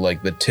see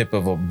like the tip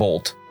of a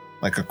bolt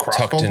like a tucked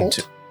crossbow bolt?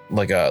 into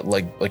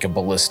like a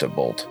ballista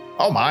bolt.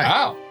 Oh my!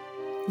 Oh.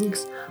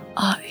 Thanks.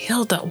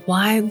 Hilda,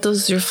 why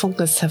does your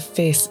fungus have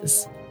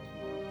faces?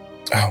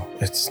 Oh,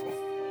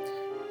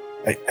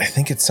 I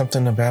think it's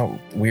something about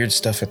weird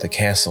stuff at the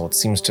castle. It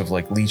seems to have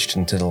like leached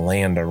into the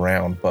land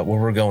around, but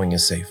where we're going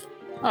is safe.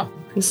 Oh.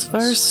 It's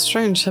very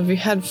strange. Have you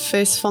had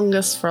face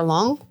fungus for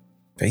long?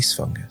 Face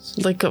fungus.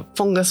 Like a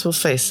fungus with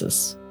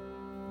faces.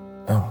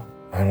 Oh,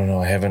 I don't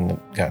know. I haven't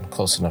gotten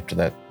close enough to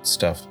that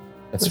stuff.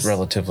 It's This-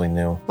 relatively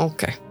new.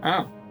 Okay.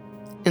 Oh.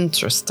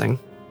 Interesting.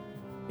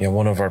 Yeah,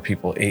 one of our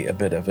people ate a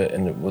bit of it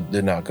and it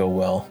did not go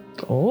well.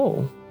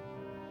 Oh.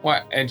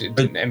 What?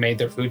 It made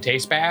their food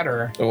taste bad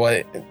or?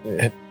 Well,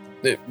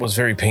 it was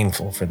very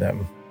painful for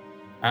them.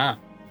 Ah.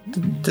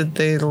 Did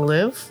they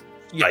live?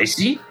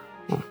 Spicy?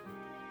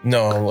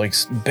 No, like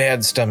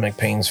bad stomach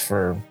pains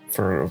for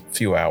a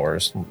few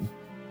hours.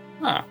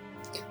 Huh.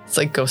 It's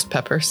like ghost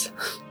peppers.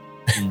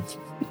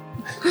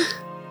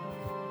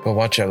 But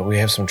watch out, we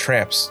have some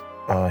traps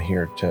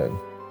here to,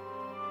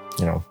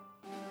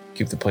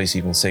 keep the place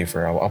even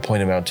safer. I'll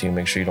point them out to you,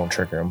 make sure you don't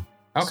trigger them.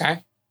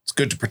 Okay. It's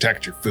good to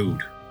protect your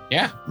food.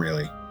 Yeah.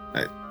 Really.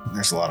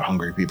 There's a lot of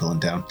hungry people in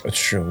town. It's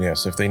true,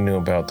 yes. If they knew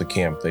about the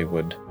camp, they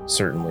would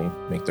certainly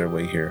make their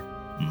way here.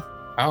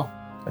 Oh.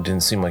 It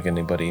didn't seem like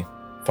anybody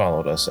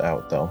followed us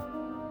out, though.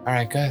 All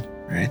right, good.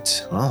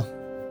 Right. Well,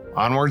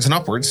 onwards and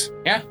upwards.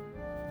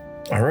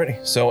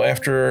 Alrighty. So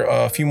after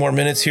a few more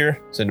minutes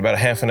here, so about a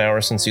half an hour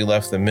since you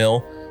left the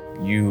mill,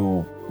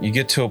 you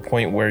get to a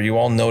point where you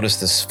all notice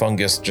this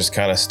fungus just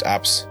kind of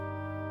stops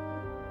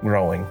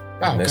growing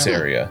in this good.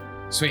 area.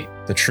 Sweet.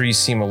 The trees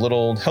seem a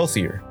little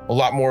healthier. A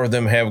lot more of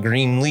them have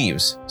green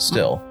leaves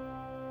still.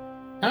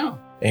 Oh.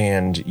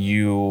 And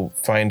you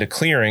find a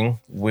clearing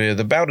with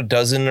about a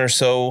dozen or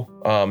so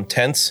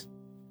tents.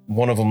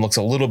 One of them looks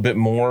a little bit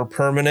more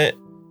permanent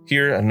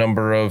here, a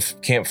number of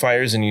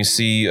campfires, and you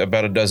see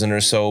about a dozen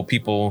or so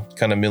people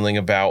kind of milling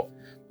about,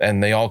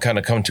 and they all kind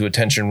of come to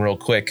attention real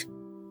quick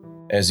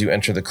as you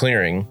enter the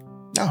clearing.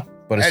 Oh,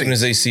 But as Eddie. soon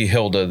as they see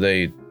Hilda,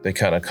 they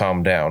kind of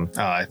calm down.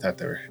 Oh, I thought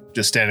they were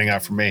just standing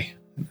out for me.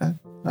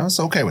 I was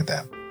okay with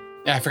that.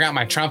 Yeah, I forgot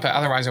my trumpet.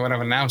 Otherwise, I would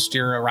have announced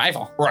your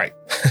arrival. Right.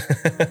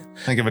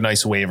 I give a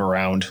nice wave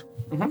around.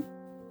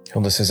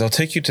 Hilda says, I'll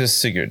take you to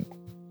Sigurd.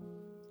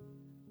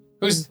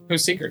 Who's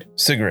Sigurd?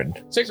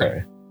 Sigrid. Sigurd.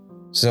 Sorry.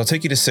 Says, I'll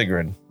take you to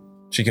Sigrid.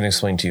 She can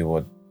explain to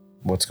you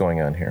what's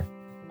going on here.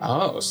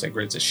 Oh,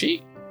 Sigurd's a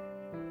she.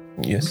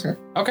 Yes.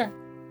 Okay.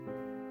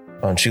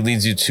 And she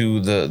leads you to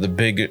the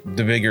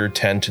bigger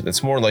tent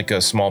that's more like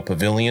a small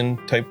pavilion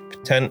type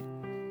tent.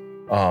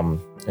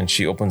 And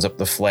she opens up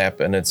the flap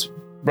and it's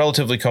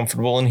relatively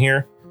comfortable in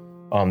here.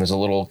 There's a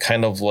little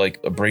kind of like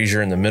a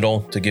brazier in the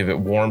middle to give it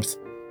warmth.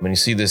 When you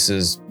see this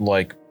is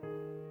like,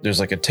 there's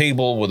like a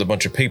table with a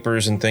bunch of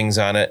papers and things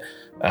on it.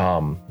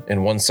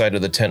 In one side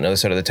of the tent, another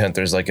side of the tent,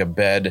 there's like a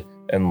bed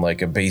and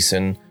like a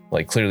basin.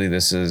 Like clearly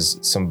this is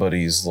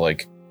somebody's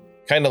like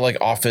kind of like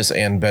office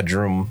and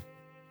bedroom,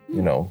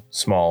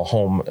 small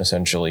home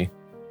essentially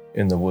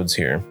in the woods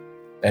here.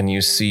 And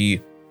you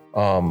see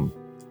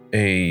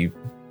a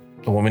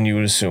woman you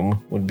would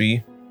assume would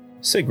be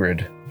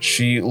Sigrid.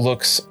 She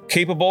looks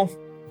capable.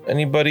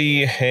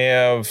 Anybody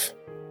have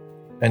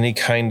any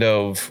kind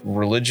of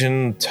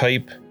religion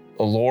type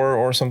allure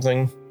or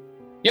something?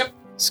 Yep.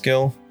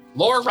 Skill?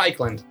 Laura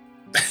Reichland.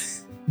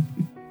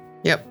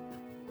 Yep.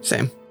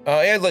 Same.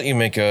 I'd let you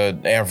make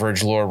an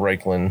average Laura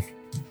Reichland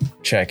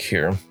check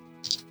here.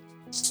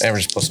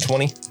 Average plus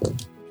 20.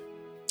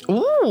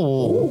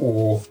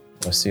 Ooh.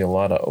 I see a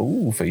lot of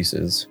ooh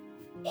faces.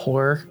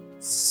 Whore.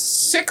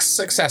 6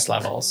 success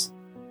levels.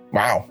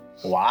 Wow.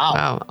 Wow.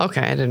 Wow.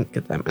 Okay, I didn't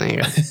get that many.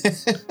 I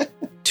got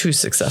 2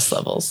 success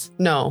levels.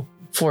 No,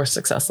 4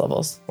 success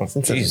levels. Oh,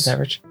 Since it's geez.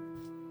 average.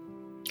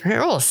 I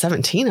roll a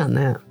 17 on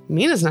that.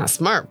 Mina's not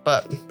smart,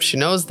 but she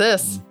knows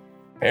this.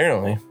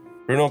 Apparently.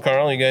 Bruno,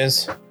 Carl, you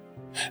guys.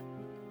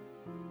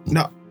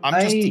 No,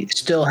 I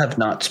still have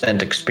not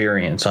spent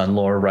experience on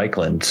Laura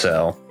Reichland,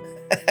 so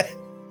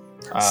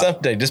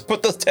Someday, just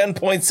put those 10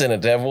 points in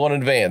it to have one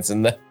advance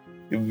and then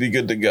you'll be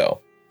good to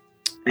go.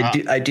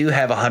 I do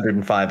have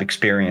 105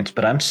 experience,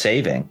 but I'm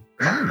saving.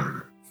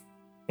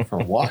 for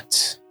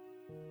what?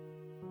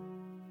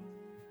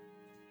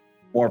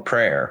 More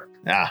prayer.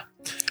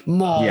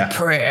 More Yeah.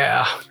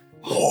 prayer.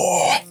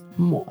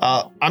 More.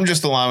 I'm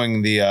just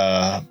allowing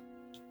the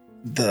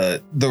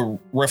the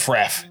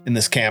riffraff in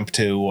this camp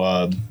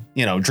to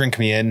drink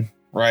me in,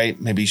 right?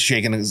 Maybe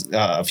shaking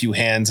a few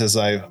hands as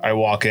I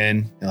walk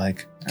in,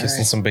 like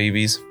Kissing some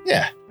babies.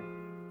 Yeah.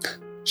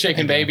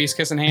 Shaking babies,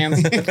 kissing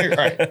hands.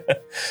 Right.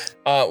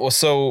 Well,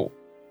 so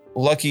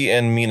Lucky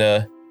and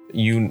Mina,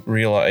 you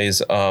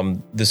realize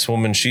this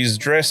woman, she's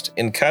dressed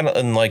in kind of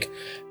in like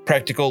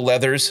practical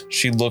leathers.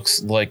 She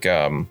looks like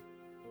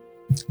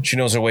she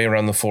knows her way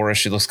around the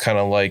forest. She looks kind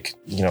of like,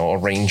 a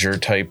ranger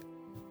type.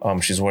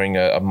 She's wearing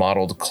a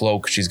mottled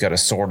cloak. She's got a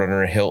sword on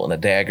her hilt and a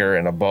dagger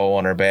and a bow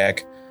on her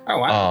back. Oh,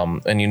 wow.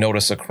 And you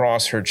notice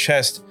across her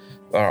chest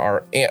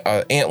are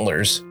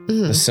antlers,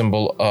 the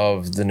symbol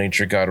of the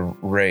nature god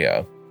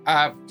Rhea.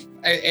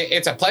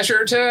 It's a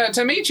pleasure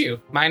to meet you.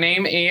 My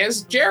name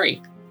is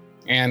Jerry.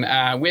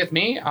 And with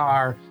me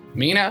are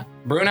Mina,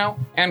 Bruno,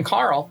 and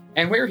Carl.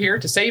 And we're here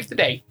to save the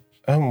day.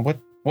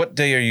 What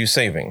day are you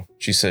saving?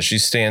 She says. She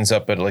stands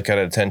up at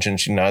attention.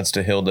 She nods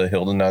to Hilda.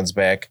 Hilda nods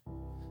back.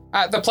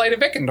 The Plate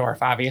of Wittgendorf,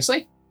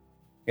 obviously.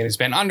 It has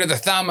been under the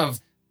thumb of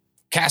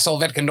Castle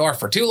Wittgendorf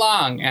for too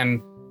long,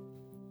 and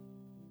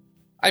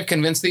I've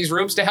convinced these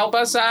rubes to help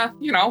us,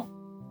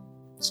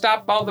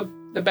 stop all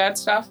the bad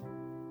stuff.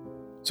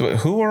 So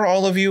who are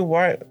all of you?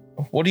 Why?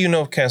 What do you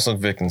know of Castle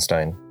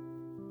Wittgenstein?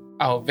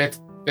 Oh,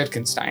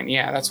 Wittgenstein.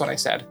 Yeah, that's what I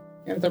said.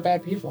 They're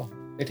bad people.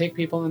 They take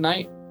people in the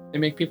night. They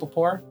make people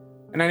poor.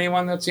 And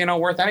anyone that's,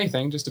 worth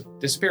anything just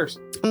disappears.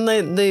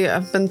 And they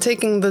have been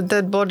taking the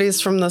dead bodies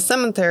from the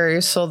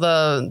cemetery, so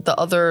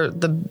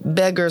the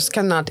beggars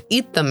cannot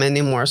eat them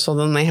anymore. So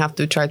then they have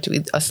to try to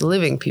eat us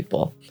living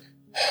people.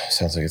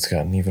 Sounds like it's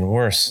gotten even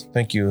worse.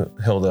 Thank you,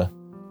 Hilda.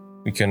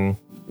 We can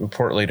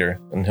report later.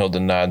 And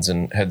Hilda nods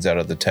and heads out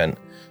of the tent.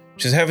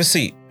 She says, have a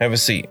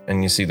seat.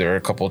 And you see there are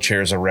a couple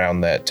chairs around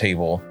that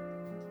table.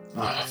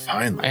 Oh,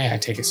 finally. Yeah,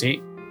 take a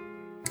seat.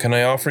 Can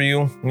I offer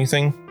you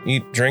anything?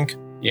 Eat, drink?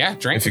 Yeah,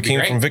 drink. If you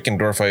came from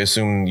Wittgendorf, I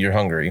assume you're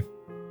hungry.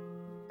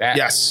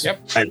 Yes.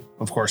 Yep.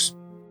 Of course.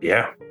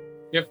 Yeah.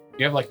 You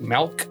have like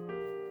milk?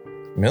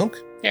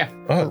 Milk? Yeah.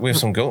 Oh, we have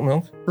some goat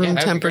milk. Room that'd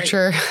be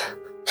temperature.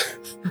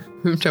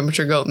 Room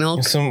temperature goat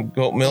milk. Some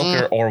goat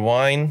milk or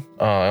wine.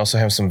 I also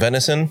have some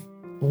venison.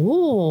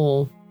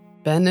 Ooh.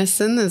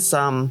 Venison is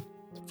from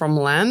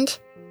land?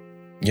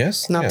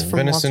 Yes. Not from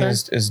venison water?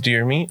 is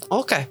deer meat.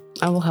 Okay.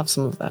 I will have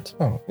some of that.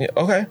 Oh, yeah.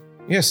 Okay.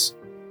 Yes.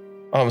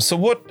 So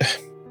what?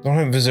 Don't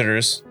have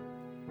visitors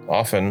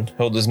often.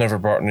 Hilda's never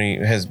brought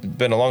any. Has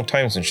been a long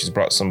time since she's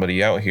brought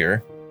somebody out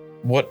here.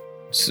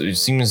 So it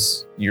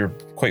seems you're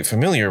quite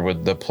familiar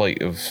with the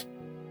Plate of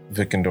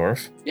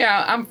Wittgendorf.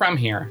 Yeah, I'm from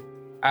here.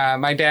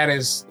 My dad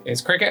is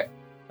Cricket,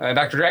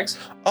 Dr. Dregs.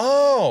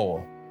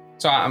 Oh.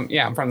 So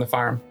I'm from the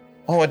farm.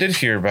 Oh, I did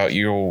hear about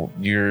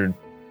your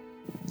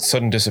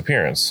sudden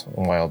disappearance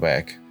a while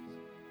back.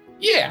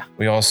 Yeah.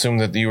 We all assumed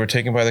that you were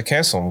taken by the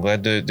castle. I'm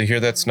glad to hear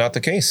that's not the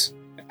case.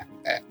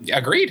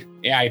 Agreed.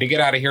 Yeah, I had to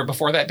get out of here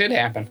before that did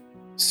happen.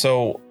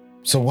 So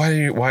why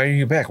are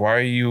you back? Why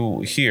are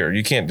you here?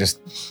 You can't just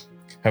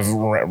have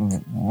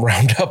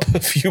round up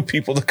a few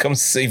people to come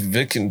save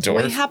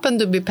Wittgendorf. We happen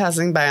to be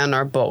passing by on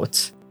our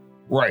boat.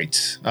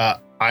 Right.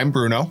 I'm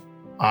Bruno.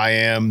 I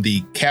am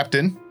the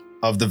captain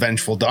of the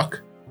Vengeful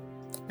Duck,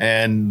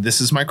 and this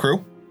is my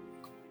crew.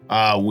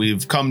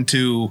 We've come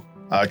to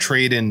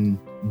trade in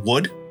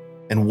wood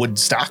and wood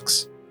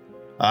stocks.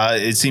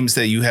 It seems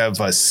that you have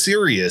a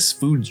serious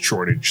food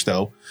shortage,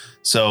 though.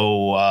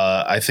 So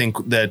I think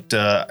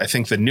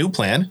the new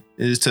plan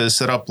is to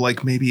set up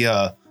like maybe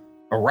a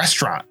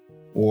restaurant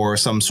or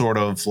some sort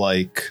of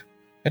like.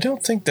 I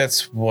don't think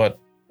that's what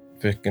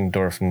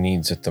Wittgendorf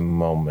needs at the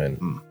moment.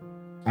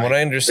 From what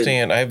I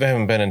understand, I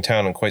haven't been in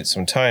town in quite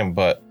some time,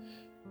 but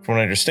from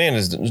what I understand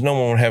is that no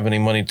one would have any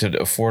money to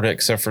afford it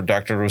except for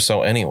Dr.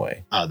 Rousseau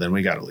anyway. Then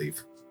we gotta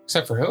leave.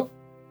 Except for who?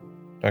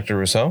 Dr.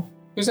 Rousseau?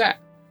 Who's that?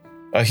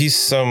 He's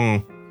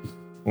some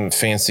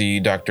fancy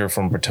doctor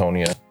from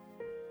Bretonia.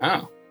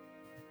 Oh.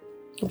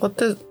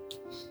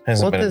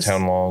 Hasn't been in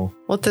town long.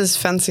 What is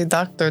fancy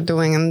doctor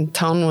doing in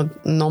town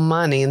with no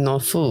money, no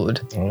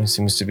food? He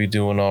seems to be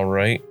doing all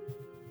right.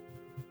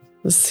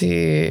 Is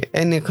he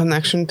any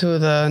connection to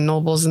the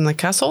nobles in the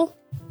castle?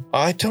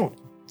 I don't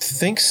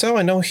think so.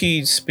 I know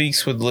he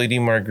speaks with Lady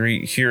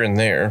Marguerite here and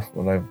there,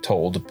 what I've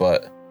told,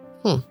 but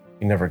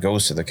he never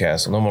goes to the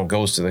castle. No one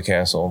goes to the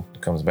castle,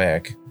 comes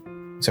back,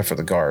 except for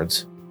the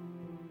guards.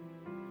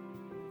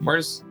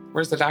 Where's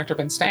the doctor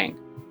been staying?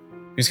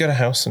 He's got a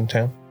house in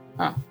town.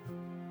 Oh.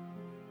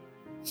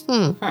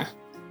 Huh.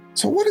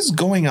 So what is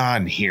going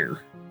on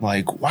here?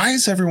 Like, why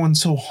is everyone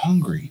so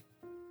hungry?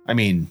 I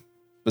mean,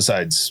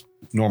 besides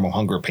normal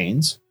hunger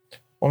pains.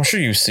 Well, I'm sure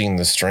you've seen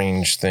the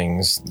strange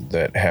things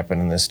that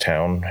happen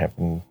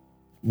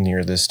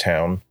near this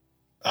town.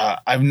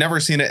 I've never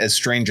seen it as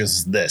strange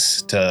as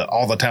this to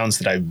all the towns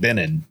that I've been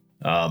in.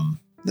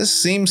 This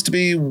seems to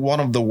be one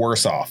of the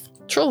worse off.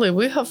 Truly,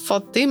 we have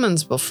fought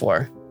demons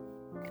before.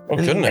 Oh,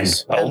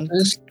 goodness. And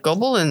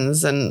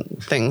goblins and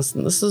things.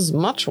 This is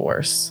much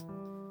worse.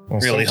 Well,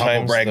 really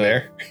humble sometimes brag the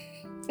there.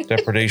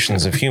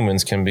 Depredations of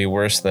humans can be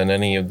worse than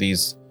any of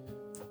these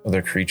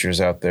other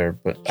creatures out there.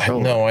 But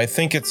Sure. I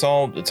think it's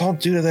all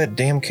due to that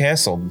damn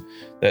castle,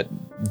 that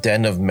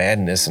den of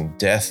madness and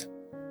death.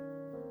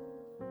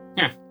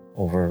 Yeah.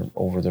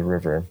 Over the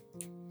river.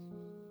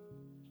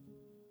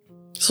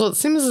 So it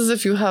seems as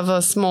if you have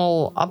a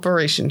small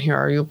operation here.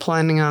 Are you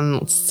planning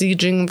on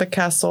sieging the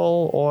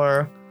castle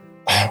or?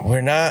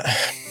 We're not.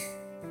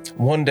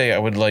 One day I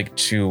would like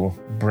to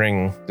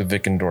bring the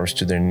Wittgendorfs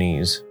to their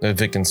knees, the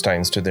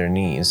Wittgensteins to their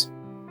knees,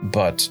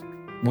 but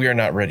we are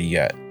not ready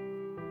yet.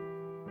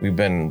 We've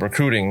been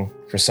recruiting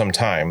for some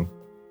time.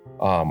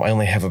 I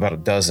only have about a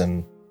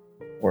dozen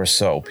or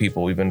so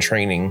people we've been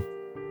training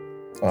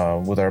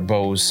with our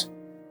bows.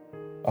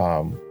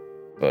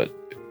 But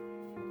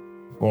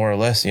more or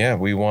less, yeah,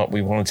 we want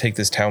to take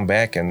this town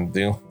back, and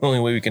the only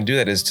way we can do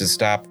that is to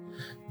stop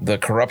the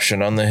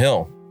corruption on the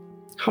hill.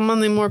 How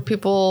many more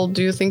people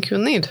do you think you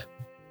need?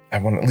 I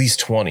want at least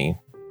 20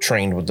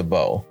 trained with the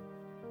bow.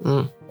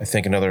 I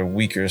think another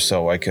week or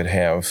so I could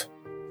have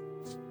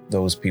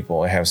those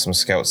people. I have some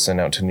scouts sent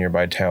out to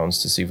nearby towns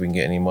to see if we can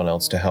get anyone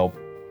else to help.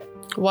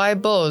 Why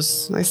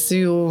bows? I see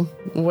you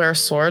wear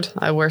sword.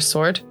 I wear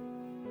sword.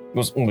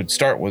 We'd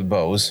start with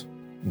bows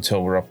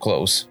until we're up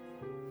close.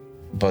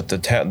 But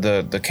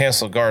the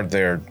castle guard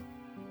there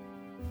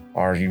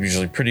are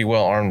usually pretty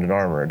well armed and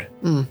armored.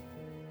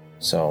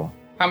 So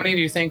How many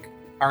do you think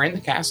are in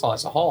the castle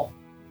as a whole?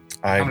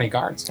 How many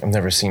guards? I've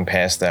never seen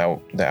past the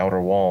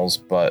outer walls,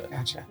 but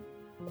Gotcha.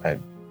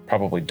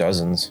 probably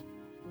dozens.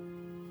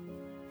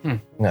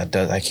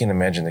 I can't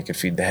imagine they could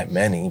feed that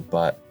many,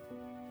 but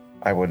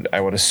I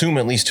would assume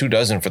at least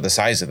 24 for the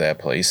size of that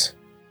place.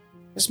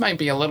 This might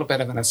be a little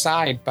bit of an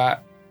aside,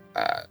 but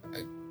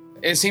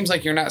it seems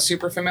like you're not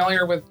super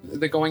familiar with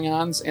the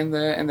going-ons in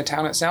the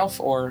town itself,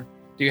 or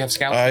do you have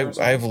scouts? there as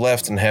well? I've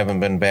left and haven't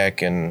been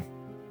back in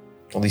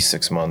at least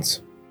 6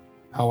 months.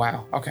 Oh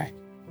wow. Okay.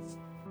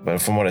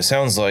 But from what it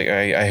sounds like,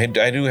 I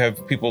do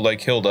have people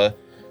like Hilda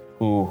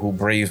who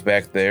brave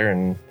back there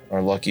and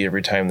are lucky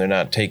every time they're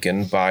not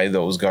taken by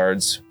those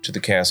guards to the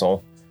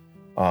castle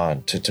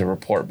to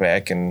report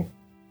back and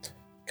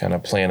kind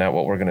of plan out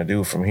what we're going to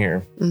do from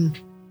here.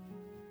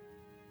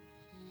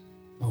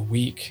 A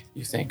week,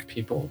 you think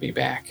people will be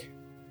back,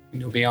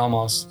 and you'll be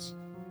almost.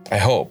 I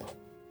hope.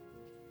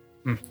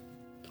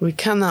 We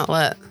cannot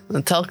let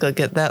Natelka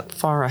get that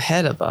far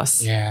ahead of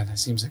us. Yeah, that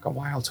seems like a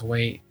while to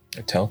wait.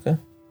 Telka?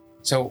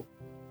 So,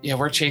 yeah,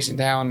 we're chasing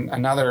down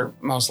another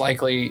most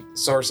likely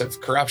source of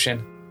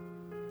corruption.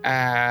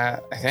 I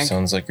think.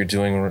 Sounds like you're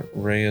doing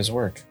Rhea's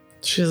work.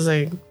 She's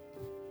a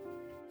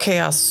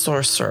chaos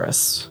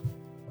sorceress.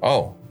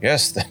 Oh,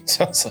 yes, that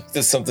sounds like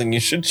that's something you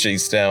should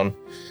chase down.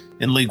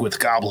 In league with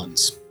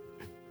goblins.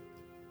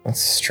 That's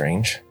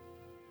strange.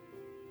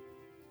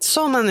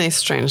 So many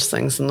strange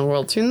things in the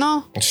world, you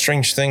know?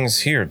 Strange things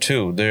here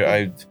too.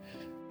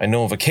 I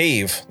know of a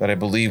cave that I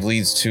believe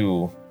leads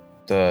to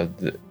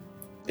the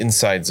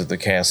insides of the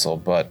castle,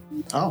 but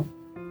Oh.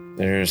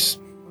 there's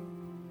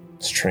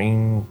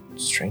strange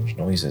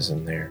noises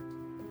in there.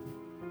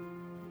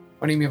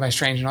 What do you mean by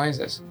strange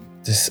noises?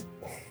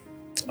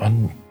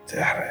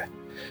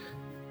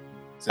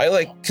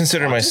 I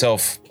consider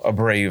myself a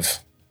brave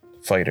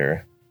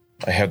fighter.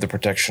 I have the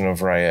protection of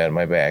Raya at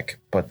my back,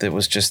 but there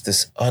was just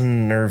this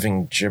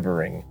unnerving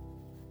gibbering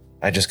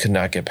I just could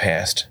not get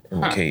past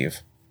in the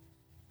cave.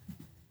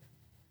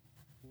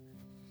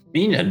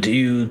 Mina, do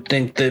you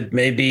think that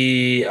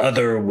maybe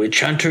other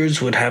witch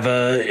hunters would have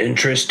an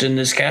interest in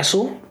this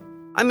castle?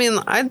 I mean,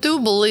 I do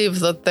believe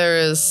that there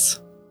is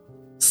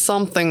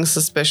something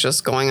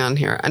suspicious going on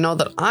here. I know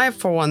that I,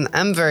 for one,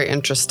 am very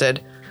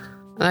interested.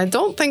 And I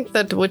don't think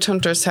that witch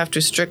hunters have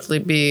to strictly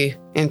be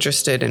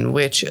interested in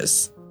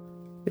witches.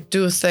 I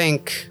do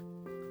think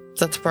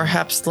that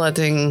perhaps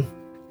letting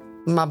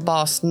my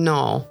boss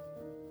know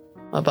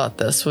about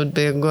this would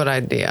be a good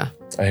idea.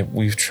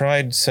 We've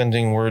tried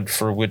sending word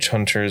for witch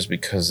hunters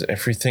because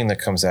everything that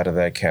comes out of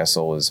that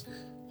castle is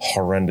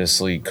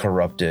horrendously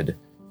corrupted,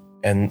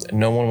 and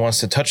no one wants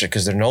to touch it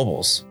because they're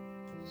nobles.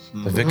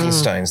 The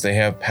Wittgensteins, they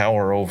have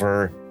power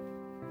over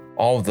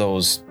all of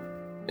those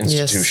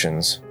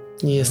institutions.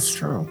 Yes.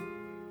 True.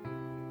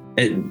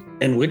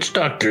 And witch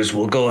doctors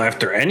will go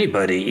after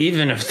anybody,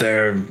 even if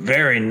they're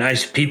very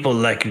nice people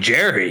like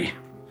Jerry.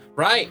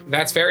 Right,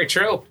 that's very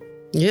true.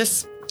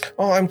 Yes.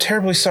 Oh, I'm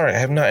terribly sorry. I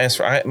have not asked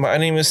for. My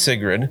name is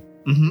Sigrid.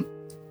 Mm-hmm.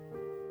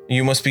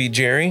 You must be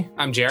Jerry.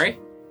 I'm Jerry.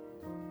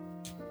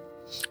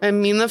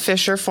 I'm Mina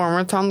Fisher,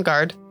 former town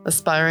guard,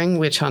 aspiring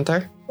witch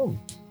hunter.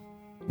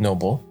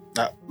 Noble.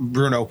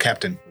 Bruno,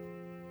 captain.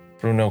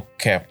 Bruno,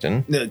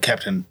 captain.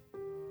 Captain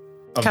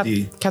of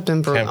the...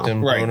 Captain Bruno.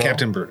 Captain Right, Bruno.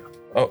 Captain Bruno.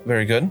 Oh,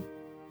 very good.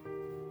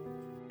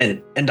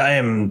 And I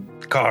am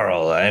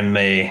Carl. I'm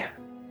a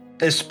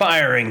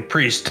aspiring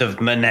priest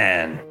of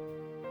Manan.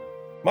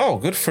 Oh,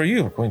 good for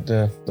you. Quite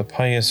the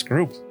pious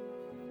group.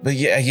 But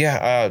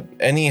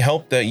any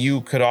help that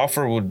you could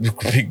offer would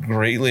be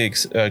greatly,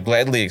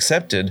 gladly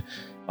accepted.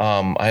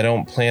 I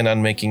don't plan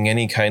on making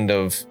any kind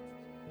of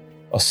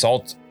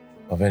assault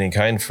of any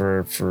kind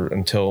for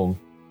until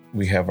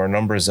we have our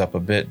numbers up a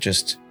bit.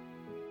 Just,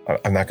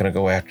 I'm not going to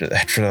go after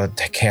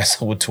the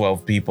castle with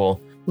 12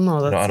 people.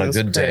 No, that's on a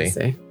good day.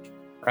 crazy.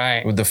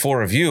 Right. With the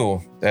 4 of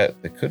you, that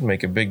could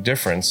make a big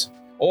difference.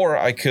 Or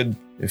I could,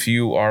 if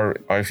you are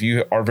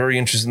very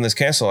interested in this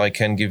castle, I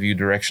can give you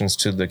directions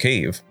to the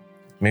cave.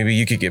 Maybe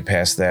you could get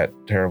past that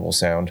terrible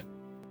sound.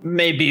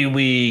 Maybe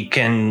we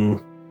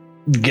can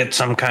get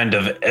some kind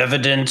of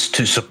evidence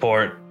to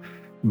support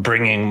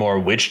bringing more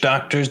witch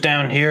doctors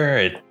down here.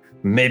 It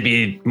may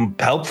be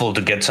helpful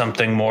to get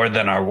something more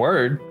than our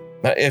word.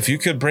 If you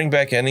could bring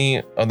back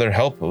any other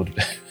help,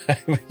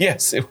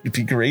 yes, it would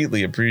be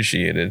greatly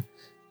appreciated.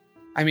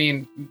 I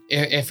mean,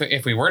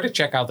 if we were to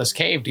check out this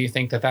cave, do you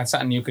think that that's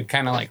something you could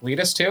kind of like lead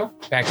us to,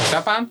 back us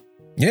up on?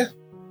 Yeah.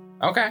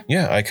 Okay.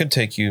 Yeah, I could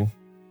take you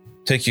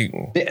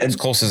as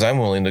close as I'm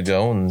willing to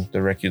go and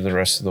direct you the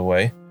rest of the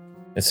way.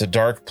 It's a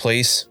dark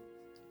place.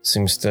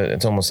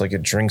 It's almost like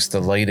it drinks the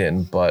light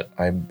in, but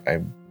I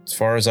as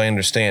far as I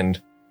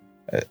understand,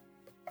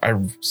 I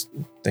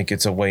think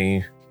it's a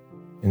way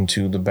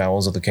into the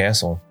bowels of the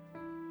castle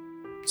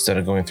instead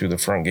of going through the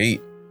front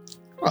gate.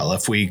 Well,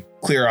 if we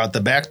clear out the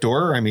back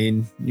door, I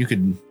mean, you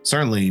could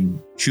certainly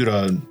shoot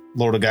a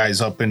load of guys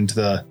up into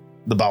the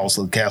bowels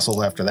of the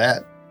castle after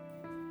that.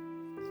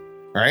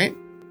 Right?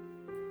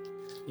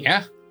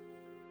 Yeah.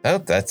 Oh,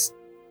 that's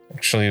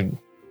actually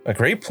a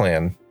great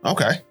plan.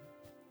 Okay.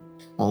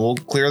 Well, we'll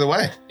clear the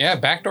way. Yeah,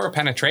 backdoor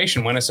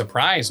penetration, when a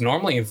surprise,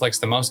 normally inflicts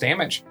the most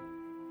damage.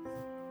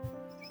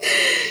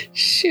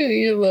 Shoot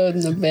your load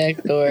in the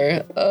back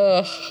door.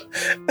 Oh,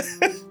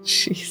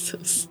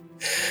 Jesus.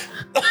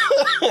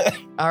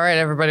 All right,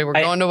 everybody, we're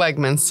going to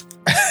Wegmans.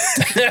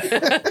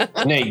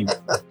 No, you're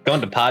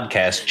going to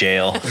podcast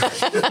jail.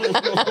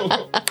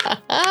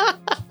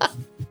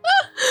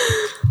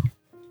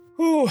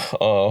 Ooh,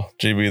 oh,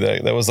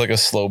 GB, that was like a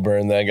slow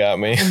burn that got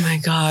me. Oh my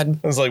God.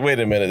 I was like, wait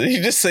a minute, did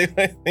you just say what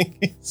I think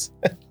he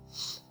said?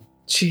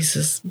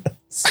 Jesus.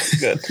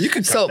 Good. You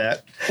could cut So-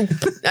 that.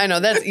 I know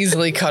that's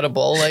easily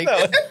cuttable. Like,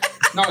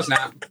 No, it's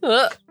not.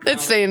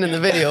 it's staying in the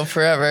video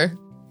forever.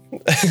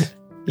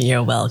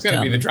 You're It's going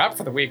to be the welcome. drop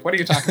for the week. What are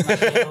you talking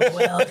about? You're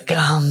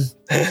welcome.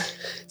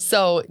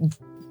 So,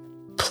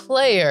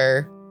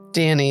 player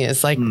Danny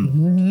is like,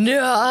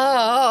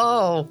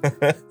 no,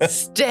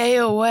 stay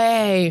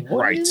away.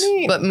 Right.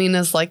 But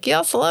Mina's like,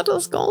 yes, let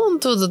us go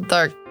into the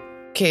dark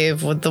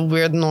cave with the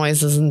weird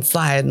noises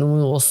inside, and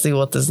we will see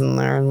what is in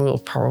there, and we will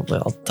probably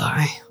all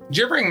die.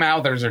 Gibbering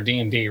mouthers are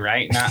D&D,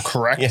 right? Not.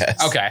 Correct.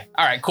 Yes. Okay.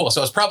 All right, cool.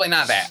 So it's probably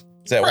not that.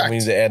 Is that what Correct. we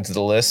need to add to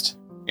the list?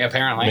 Yeah,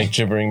 apparently. Make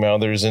gibbering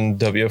mouthers in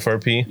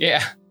WFRP?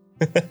 Yeah.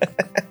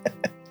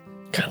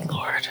 Good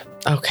Lord.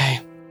 Okay.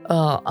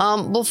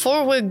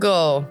 Before we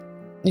go,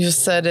 you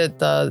said it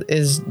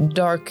is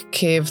dark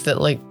cave that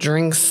like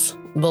drinks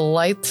the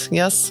light.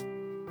 Yes.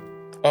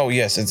 Oh,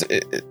 yes.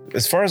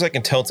 As far as I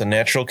can tell, it's a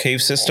natural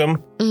cave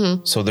system.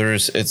 Mm-hmm. So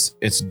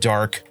it's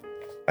dark.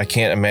 I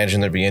can't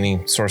imagine there'd be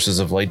any sources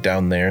of light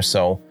down there.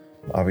 So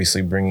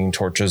obviously bringing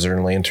torches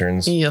or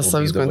lanterns. Yes, will I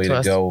be was the going way to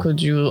ask. go.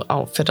 Could you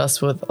outfit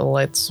us with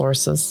light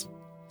sources?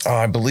 Oh,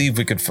 I believe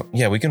we could.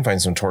 We can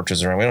find some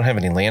torches around. We don't have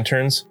any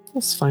lanterns.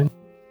 That's fine.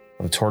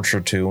 A torch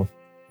or two.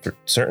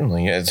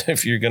 Certainly,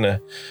 if you're going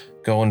to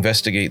go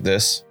investigate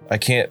this. I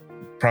can't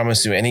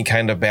promise you any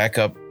kind of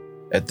backup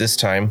at this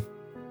time.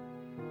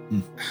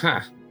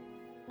 Huh.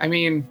 I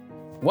mean,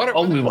 what are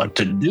All we want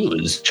to do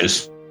is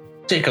just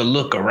take a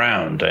look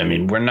around. I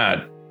mean, we're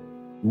not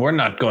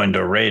going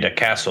to raid a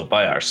castle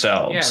by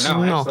ourselves. Yeah,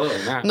 no, No.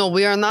 absolutely not. No,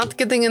 we are not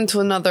getting into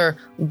another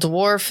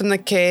dwarf in the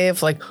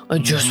cave. Like, I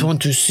just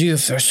want to see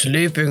if they're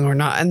sleeping or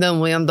not. And then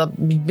we end up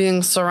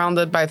being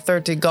surrounded by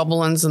 30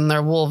 goblins and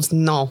their wolves.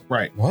 No.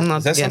 Right. What? Not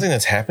Is that again. something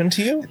that's happened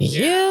to you?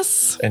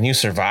 Yes. And you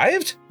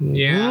survived?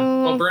 Yeah.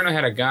 Mm, Well, Bruno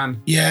had a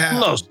gun. Yeah.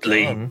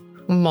 Mostly.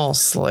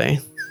 mostly.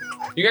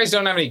 You guys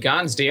don't have any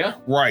guns, do you?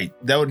 Right.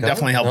 That would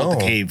definitely help with the No.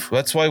 cave.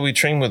 That's why we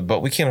train with,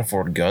 but we can't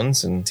afford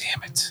guns. And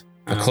Damn it.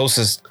 the Oh.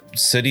 closest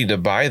city to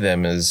buy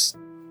them is,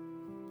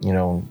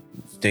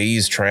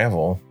 days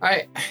travel.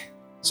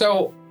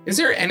 So, is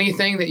there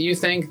anything that you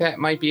think that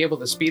might be able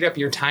to speed up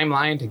your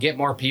timeline to get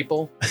more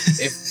people?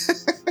 If,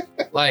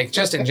 like,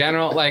 just in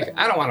general, like,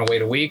 I don't want to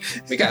wait a week.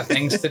 We got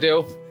things to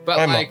do. But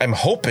I'm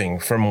hoping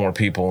for more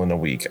people in a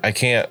week. I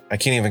can't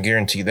even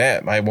guarantee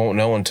that. I won't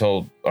know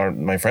until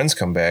my friends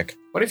come back.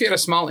 what if you had a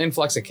small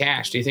influx of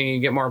cash? Do you think you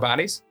can get more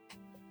bodies?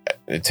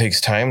 It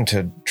takes time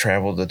to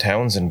travel the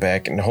towns and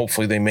back, and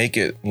hopefully they make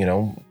it,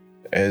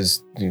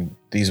 as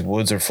these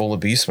woods are full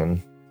of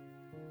beastmen.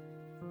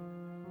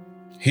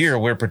 Here,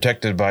 we're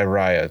protected by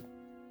riot.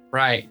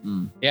 Right.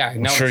 Yeah.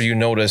 I'm sure you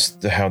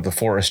noticed how the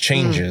forest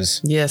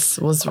changes. Yes,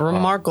 it was a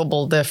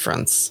remarkable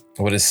difference.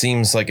 What it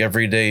seems like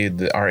every day,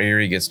 our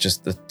area gets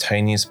just the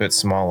tiniest bit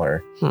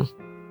smaller. Hmm.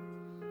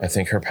 I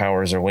think her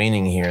powers are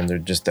waning here, and they're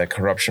just that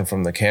corruption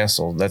from the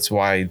castle. That's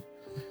why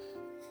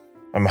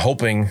I'm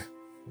hoping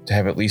to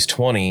have at least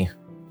 20,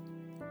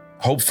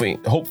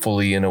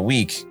 hopefully in a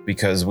week,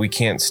 because we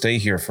can't stay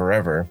here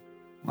forever.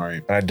 All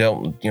right. I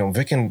don't,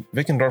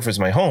 Vickendorf is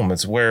my home.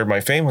 It's where my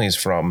family's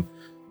from.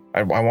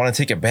 I want to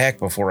take it back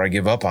before I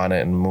give up on it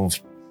and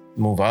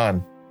move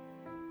on.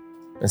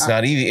 It's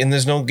not easy, and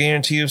there's no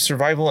guarantee of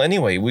survival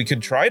anyway. We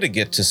could try to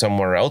get to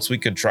somewhere else. We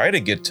could try to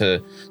get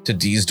to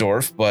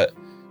Diesdorf, but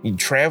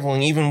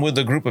traveling even with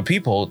a group of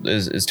people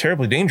is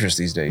terribly dangerous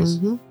these days.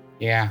 Mhm.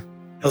 Yeah.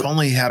 If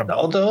only he had a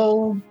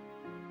Although,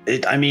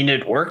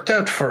 it worked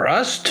out for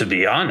us, to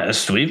be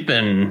honest. We've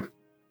been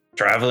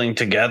traveling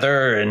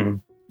together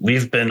and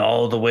we've been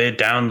all the way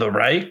down the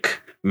Reich.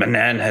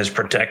 Manan has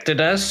protected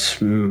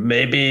us.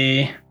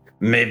 Maybe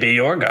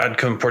your god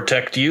can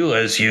protect you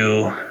as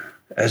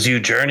you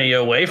journey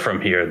away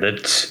from here.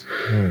 That's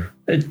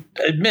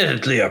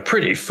admittedly a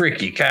pretty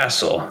freaky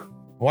castle.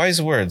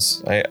 Wise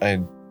words. I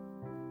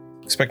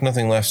expect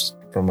nothing less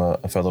from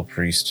a fellow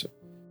priest.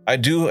 I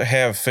do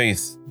have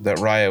faith that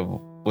Raya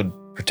would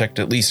protect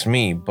at least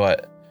me,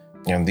 but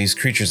these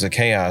creatures of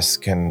chaos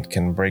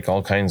can break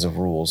all kinds of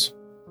rules.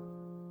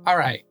 All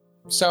right.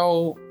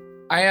 So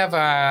I have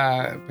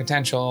a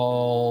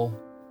potential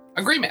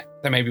agreement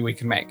that maybe we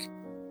can make.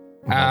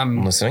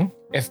 I'm listening.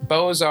 If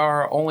bows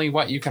are only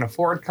what you can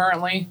afford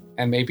currently,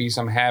 and maybe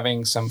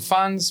having some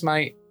funds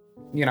might,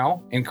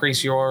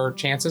 increase your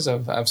chances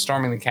of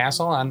storming the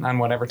castle on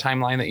whatever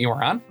timeline that you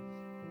are on.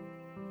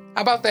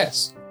 How about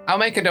this? I'll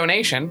make a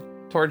donation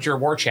towards your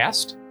war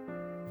chest,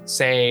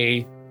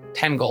 say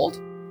 10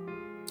 gold.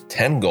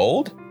 10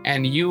 gold?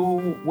 And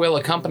you will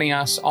accompany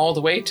us all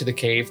the way to the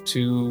cave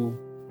to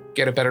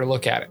get a better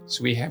look at it.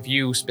 So we have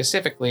you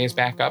specifically as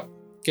backup,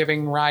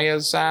 giving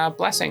Raya's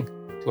blessing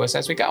to us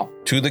as we go.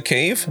 To the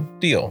cave?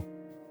 Deal.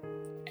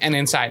 And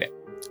inside it.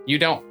 You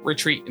don't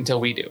retreat until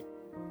we do.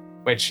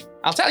 Which,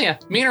 I'll tell you,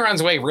 Mina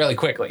runs away really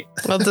quickly.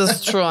 Well,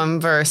 that's true. I'm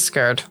very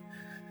scared.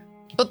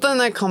 But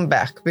then I come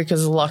back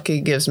because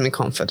Lucky gives me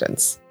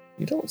confidence.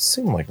 You don't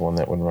seem like one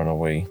that would run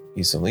away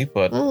easily,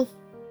 but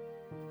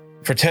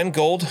for 10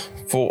 gold,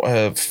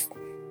 But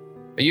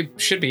you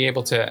should be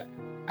able to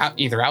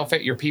either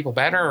outfit your people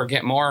better or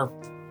get more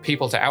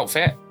people to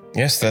outfit.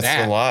 yes, that's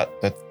a lot.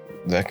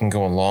 That can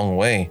go a long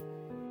way.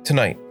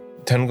 Tonight,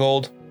 10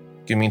 gold.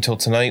 Give me until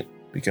tonight.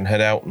 We can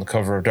head out in the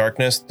cover of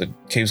darkness. The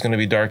cave's going to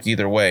be dark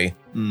either way.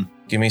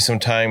 Give me some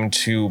time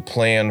to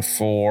plan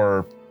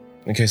for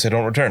in case I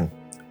don't return.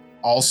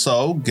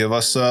 Also, give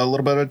us a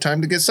little bit of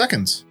time to get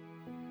seconds.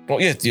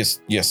 Well,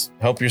 yes.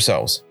 Help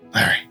yourselves.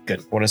 All right,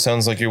 good. What it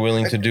sounds like you're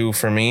willing to do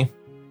for me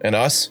and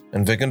us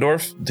and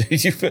Vickendorf,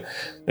 the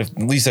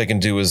least I can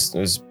do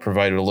is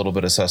provide a little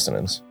bit of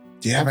sustenance.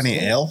 Do you have any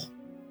ale?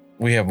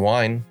 We have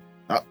wine.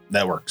 Oh,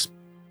 that works.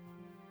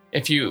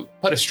 If you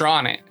put a straw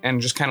in it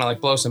and just kind of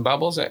blow some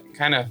bubbles, it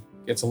kind of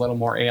gets a little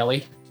more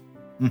ale-y.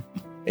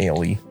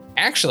 Ale-y.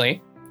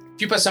 Actually,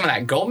 if you put some of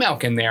that goat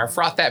milk in there,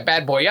 froth that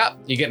bad boy up,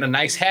 you get a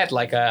nice head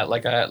like a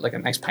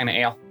nice pint of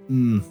ale.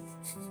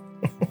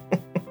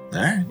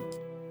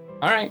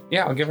 All right,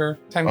 yeah, I'll give her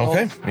 10 gold.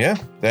 Okay, yeah,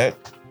 that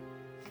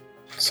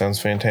sounds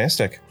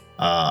fantastic.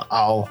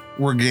 I'll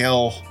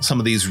regale some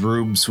of these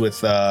rubes with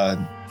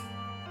the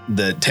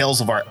tales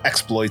of our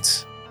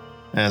exploits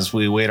as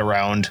we wait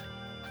around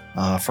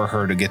for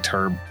her to get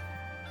her,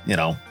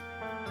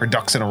 her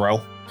ducks in a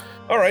row.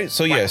 All right,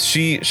 so yes,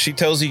 she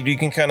tells you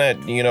can kind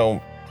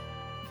of,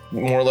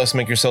 more or less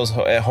make yourselves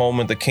at home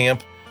at the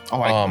camp.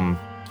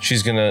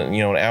 She's gonna,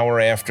 an hour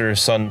after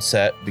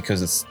sunset,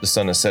 because the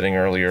sun is setting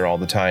earlier all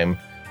the time,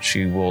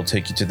 she will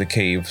take you to the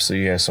cave, so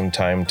you have some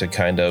time to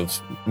kind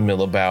of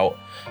mill about.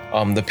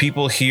 The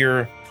people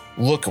here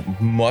look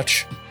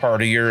much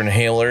hardier and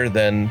haler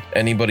than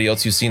anybody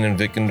else you've seen in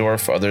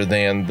Vickendorf, other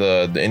than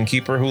the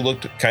innkeeper, who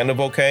looked kind of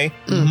okay.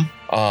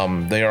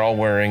 They are all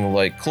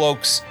wearing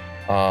cloaks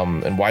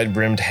and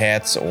wide-brimmed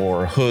hats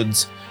or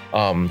hoods,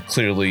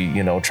 clearly,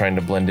 trying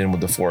to blend in with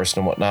the forest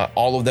and whatnot.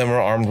 All of them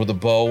are armed with a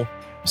bow.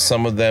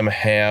 Some of them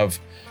have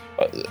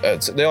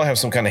they all have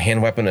some kind of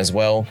hand weapon as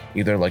well,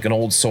 either an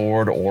old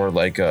sword or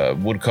a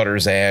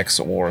woodcutter's axe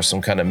or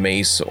some kind of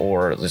mace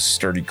or a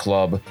sturdy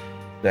club,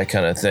 that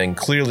kind of thing.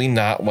 Clearly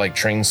not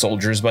trained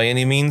soldiers by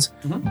any means,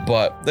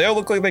 but they all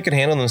look like they can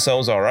handle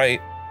themselves all right.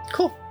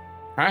 Cool.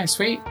 All right,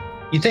 sweet.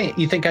 You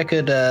think I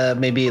could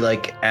maybe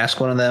ask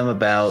one of them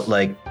about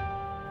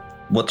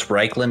what's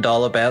Reichland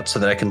all about, so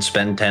that I can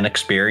spend 10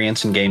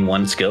 experience and gain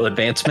 1 skill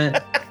advancement?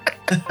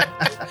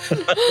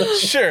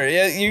 Sure.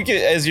 Yeah, you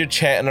get, as you're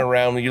chatting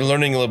around, you're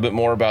learning a little bit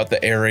more about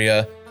the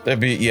area.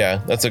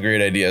 That's a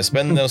great idea.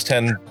 Spend those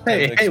 10.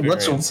 Hey,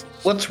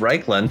 what's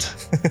Reichland?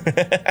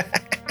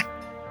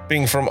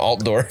 Being from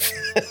Altdorf.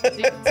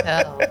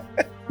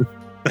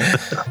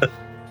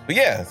 But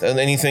yeah,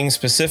 anything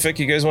specific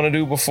you guys want to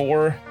do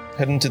before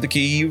heading to the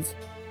cave?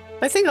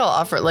 I think I'll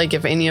offer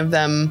if any of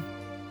them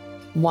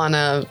want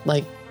to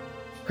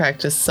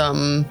practice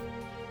some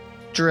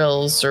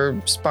drills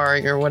or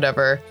sparring or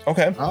whatever.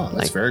 Okay. Oh,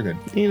 that's very good.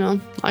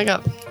 I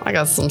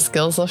got some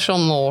skills. I'll show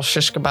them a little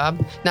shish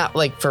kebab. Not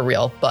for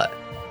real, but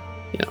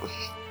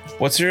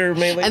What's your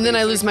melee? And then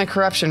I lose my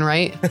corruption,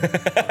 right?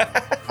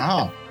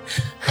 Oh.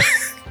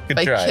 Good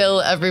I try.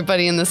 kill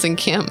everybody in this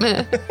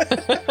encampment.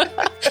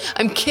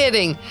 I'm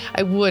kidding.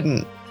 I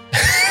wouldn't.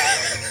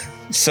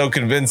 So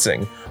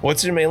convincing.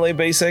 What's your melee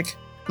basic?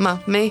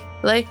 My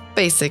melee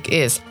basic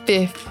is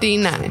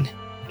 59.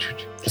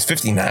 It's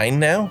 59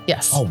 now?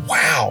 Yes. Oh,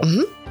 wow.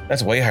 Mhm.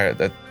 That's way higher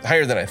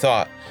than I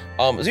thought.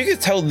 So you can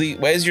tell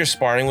as you're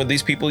sparring with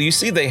these people, you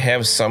see they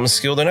have some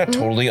skill. They're not Mhm.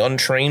 totally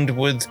untrained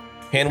with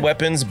hand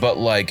weapons, but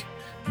like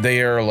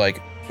they are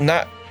like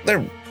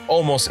they're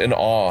almost in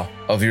awe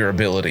of your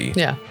ability.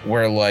 Yeah.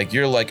 Where like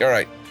you're like, all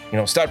right,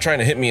 stop trying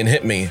to hit me,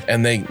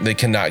 and they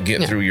cannot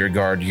get Yeah. through your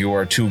guard. You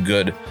are too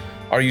good.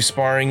 Are you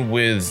sparring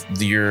with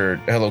your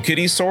Hello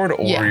Kitty sword or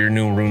Yeah. your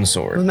new rune With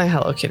sword? my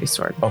Hello Kitty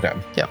sword. Okay.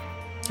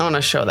 I want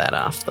to show that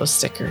off, those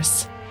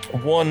stickers.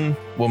 One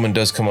woman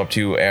does come up to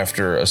you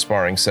after a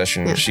sparring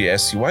session. Yeah. She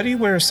asks you, why do you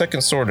wear a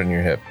second sword on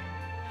your hip?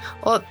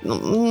 Well,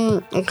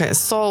 okay,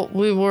 so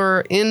we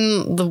were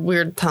in the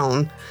weird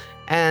town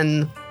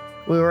and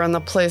we were in the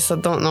place. I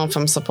don't know if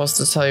I'm supposed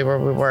to tell you where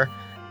we were,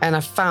 and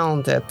I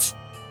found it,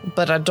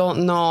 but I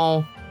don't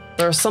know.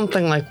 There's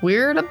something like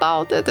weird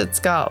about it. It's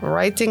got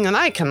writing and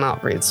I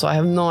cannot read, so I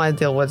have no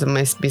idea what it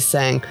might be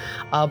saying.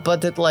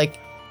 But it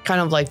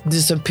kind of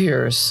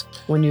disappears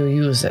when you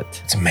use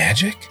it. It's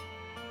magic?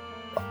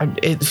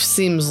 It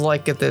seems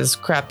like it is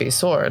crappy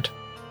sword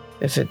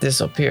if it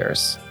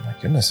disappears. My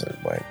goodness, it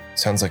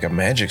sounds like a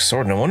magic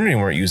sword. No wonder you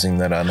weren't using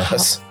that on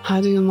us.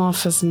 How do you know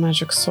if it's a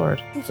magic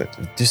sword? If it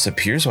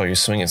disappears while you're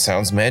swinging, it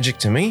sounds magic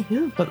to me.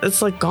 Yeah, but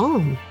it's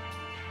gone.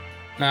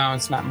 No,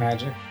 it's not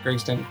magic.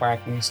 Griggs didn't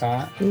quack when he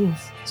saw it.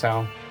 Yes.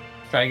 So,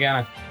 try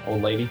again,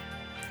 old lady.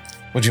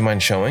 Would you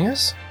mind showing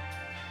us?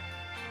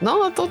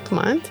 No, I don't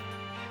mind.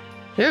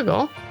 Here you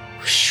go.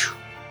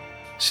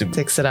 So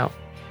Takes it out.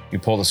 you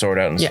pull the sword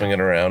out and Yeah. swing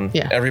it around.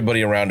 Yeah.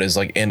 Everybody around is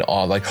in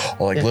awe,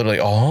 Yeah. literally,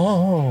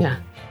 oh. Yeah.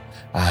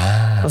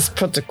 Ah. That's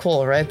pretty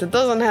cool, right? It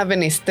doesn't have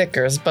any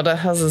stickers, but it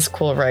has this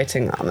cool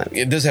writing on it.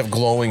 It does have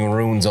glowing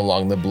runes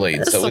along the blade,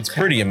 It's so it's okay.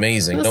 pretty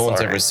amazing. It's No one's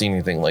alright. ever seen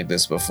anything like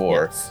this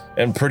before. Yes.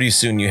 And pretty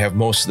soon you have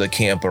most of the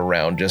camp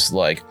around just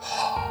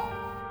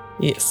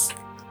Yes.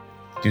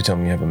 you tell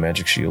me you have a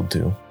magic shield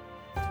too.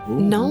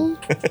 No.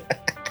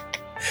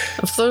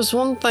 If there's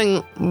one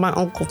thing my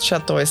Uncle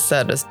Chet always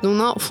said is do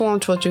not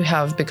flaunt what you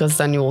have because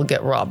then you will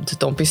get robbed.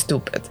 Don't be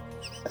stupid.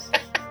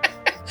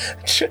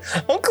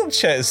 Uncle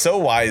Chet is so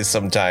wise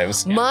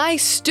sometimes. My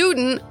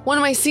student, one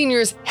of my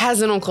seniors,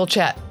 has an Uncle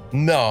Chet.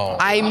 No.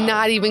 I'm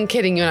not even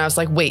kidding you. And I was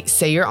like, wait,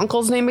 say your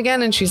uncle's name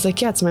again? And she's like,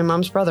 yeah, it's my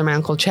mom's brother, my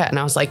Uncle Chet. And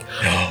I was like,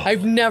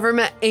 I've never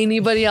met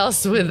anybody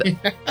else with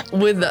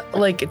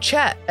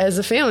Chet as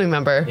a family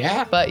member.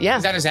 Yeah. But yeah,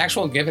 Is that his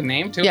actual given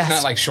name too? Yes. It's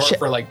not like short Chet.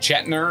 for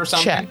Chetner or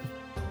something? Chet.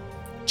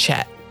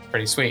 Chet.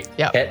 Pretty sweet.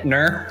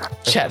 Etner.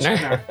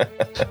 Chetner.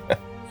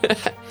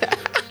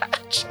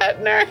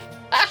 Chetner.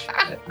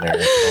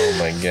 Oh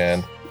my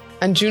god.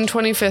 On June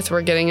 25th,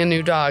 we're getting a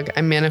new dog.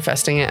 I'm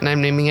manifesting it and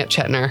I'm naming it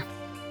Chetner.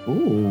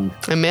 Ooh.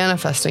 I'm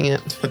manifesting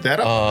it. Put that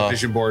up on the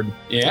vision board. That's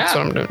what Yeah.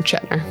 I'm doing,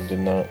 Chetner. I did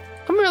not.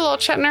 Come here, little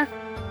Chetner.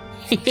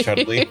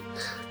 Chudley.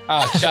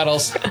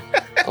 Shuttles.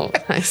 Oh,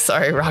 I'm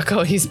sorry,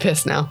 Rocco. He's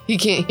pissed now. He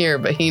can't hear,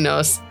 but he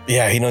knows.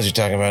 Yeah, he knows you're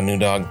talking about a new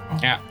dog.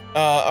 Yeah.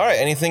 All right.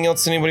 Anything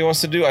else anybody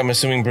wants to do? I'm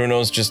assuming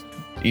Bruno's just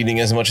eating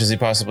as much as he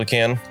possibly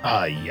can.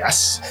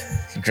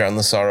 Yes. Drown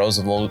the sorrows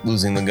of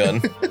losing the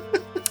gun.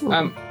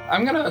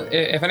 I'm gonna.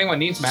 If anyone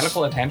needs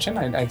medical attention,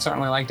 I'd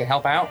certainly like to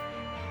help out.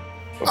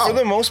 For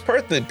the most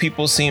part, the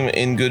people seem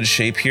in good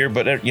shape here,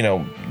 but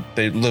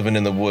they living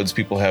in the woods.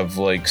 People have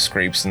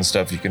scrapes and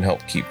stuff you can help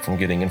keep from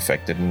getting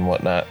infected and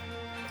whatnot.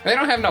 They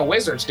don't have no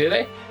wizards, do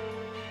they?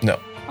 No.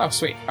 Oh,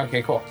 sweet.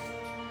 Okay, cool.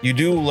 You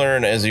do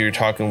learn as you're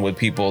talking with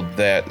people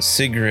that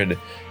Sigrid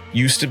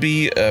used to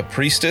be a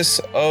priestess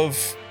of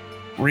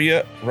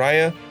Raya.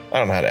 I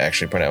don't know how to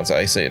actually pronounce it.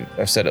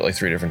 I've said it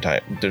 3 different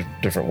times,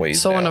 different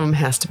ways. So now. one of them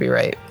has to be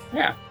right.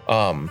 Yeah.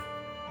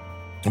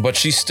 But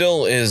she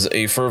still is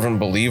a fervent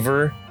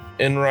believer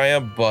in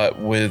Raya, but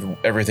with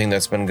everything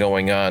that's been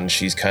going on,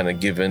 she's kind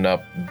of given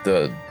up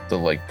the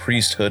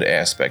priesthood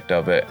aspect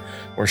of it,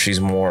 where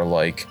she's more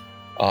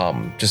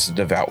just a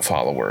devout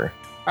follower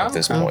at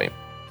this okay. point.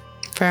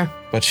 Fair.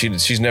 But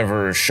she's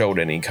never showed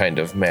any kind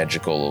of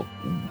magical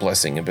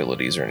blessing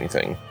abilities or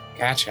anything.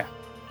 Gotcha.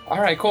 All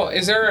right, cool.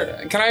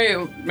 Can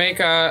I make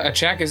a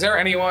check? Is there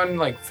anyone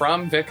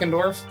from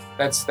Wittgendorf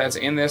that's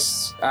in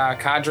this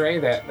cadre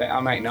that I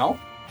might know?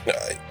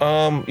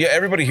 Yeah,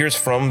 everybody here's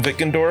from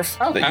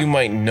Wittgendorf Okay. that you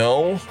might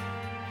know.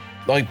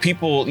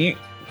 People,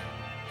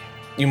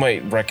 you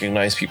might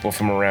recognize people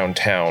from around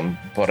town,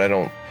 but I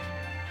don't.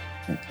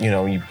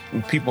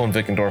 People in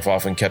Wittgendorf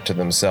often kept to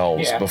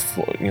themselves Yeah.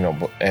 before,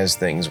 as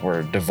things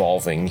were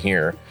devolving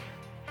here,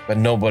 but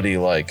nobody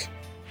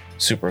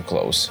super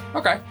close.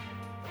 Okay.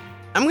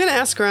 I'm going to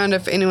ask around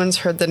if anyone's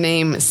heard the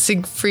name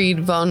Siegfried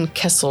von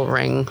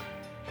Kesselring.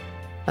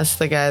 That's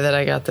the guy that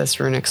I got this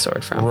runic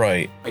sword from.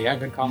 Right. Oh, yeah,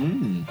 good call.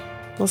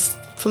 That's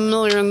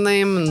familiar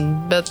name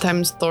and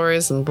bedtime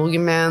stories and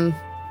boogeyman.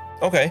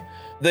 Okay.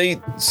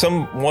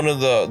 One of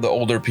the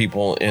older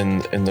people in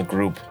the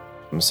group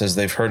says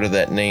they've heard of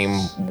that name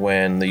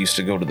when they used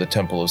to go to the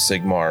Temple of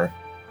Sigmar,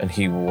 and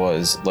he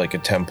was a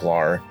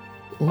Templar,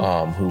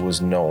 who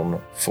was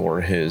known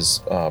for his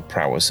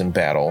prowess in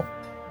battle.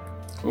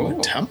 Ooh.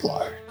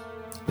 Templar.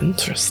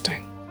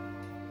 Interesting.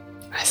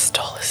 I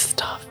stole his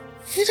stuff.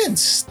 You didn't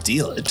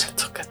steal it.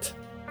 Took it.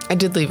 I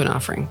did leave an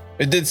offering.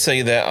 It did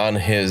say that on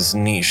his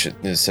niche.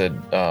 It said,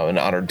 an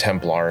honored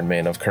Templar and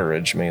man of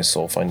courage, may his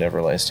soul find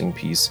everlasting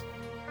peace.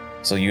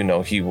 So you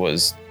know he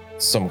was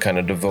some kind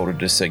of devoted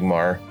to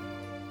Sigmar.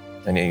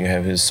 And yet you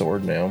have his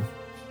sword now.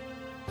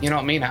 You know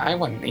what, Mina? I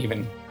wouldn't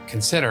even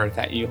consider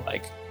that you,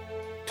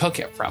 took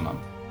it from him.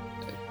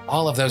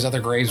 All of those other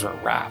graves were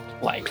robbed,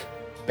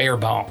 bare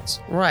bones.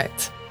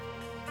 Right.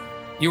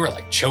 You were,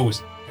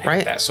 chosen to Right.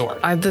 have that sword.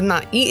 I did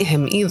not eat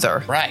him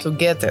either. Right. To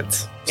get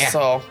it. Yeah.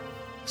 So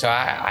So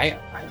I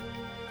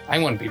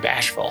wouldn't be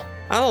bashful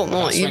I don't know.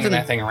 about swinging Even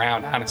that thing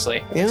around,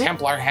 honestly. Yeah.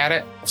 Templar had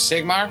it.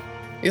 Sigmar,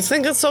 you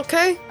think it's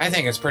okay? I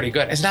think it's pretty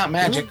good. It's not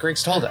magic,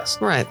 Griggs told us.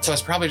 Right. So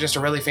it's probably just a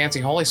really fancy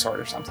holy sword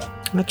or something.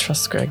 I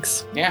trust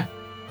Griggs. Yeah.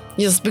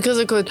 Yes, because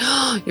it could.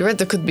 You're right.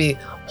 There could be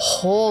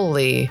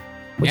holy,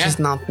 which Yeah. is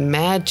not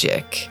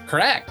magic.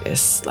 Correct.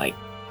 It's like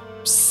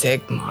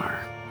Sigmar.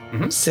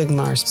 Mhm.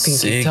 Sigmar's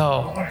pinky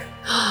toe.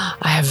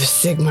 I have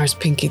Sigmar's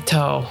pinky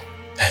toe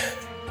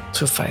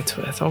to fight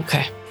with.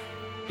 Okay.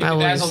 You I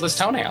always- bedazzled his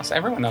toenails.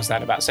 Everyone knows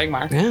that about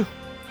Sigmar. Yeah.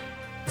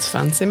 It's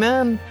fancy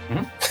man.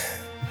 Mhm.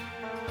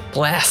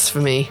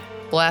 Blasphemy.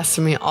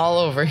 Blasphemy all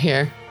over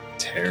here.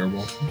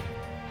 Terrible.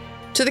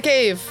 To the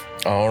cave.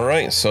 All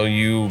right, so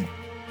you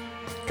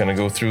kind of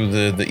go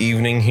through the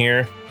evening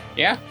here.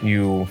 Yeah.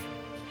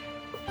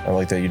 I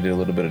like that you did a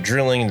little bit of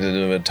drilling, did a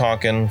little bit of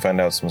talking, find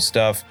out some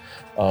stuff.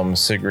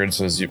 Sigrid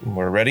says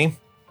we're ready.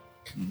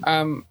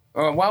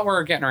 While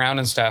we're getting around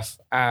and stuff,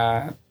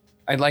 I'd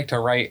like to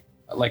write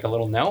a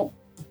little note.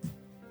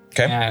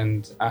 Okay.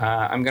 And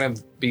I'm gonna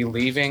be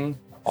leaving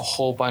a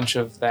whole bunch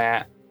of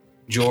that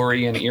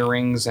jewelry and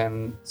earrings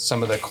and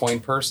some of the coin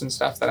purse and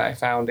stuff that I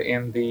found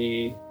in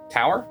the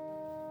tower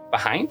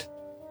behind,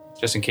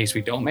 just in case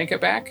we don't make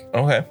it back.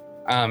 Okay.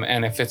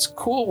 And if it's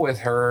cool with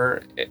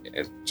her,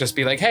 just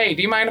be like, hey,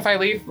 do you mind if I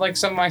leave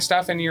some of my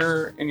stuff in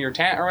your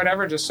tent or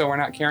whatever, just so we're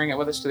not carrying it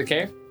with us to the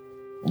cave?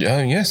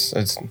 Yeah. Yes.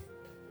 It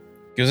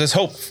gives us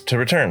hope to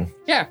return.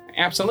 Yeah,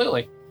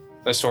 absolutely.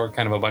 I stored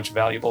kind of a bunch of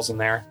valuables in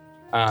there.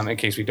 In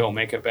case we don't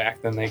make it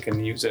back, then they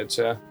can use it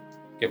to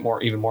get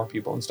even more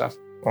people and stuff.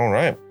 All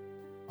right.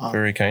 Wow.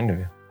 Very kind of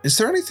you. Is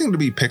there anything to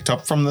be picked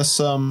up from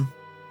this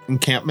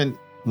encampment,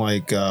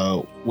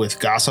 with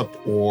gossip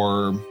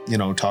or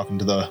talking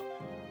to the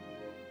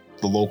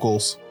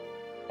locals?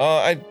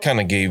 I kind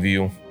of gave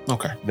you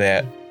Okay.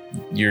 that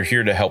you're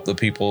here to help the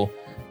people.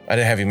 I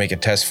didn't have you make a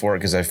test for it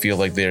because I feel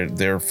like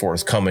they're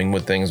forthcoming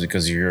with things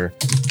because you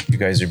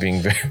guys are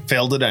being very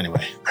Failed it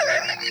anyway.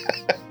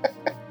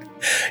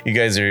 you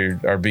guys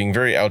are being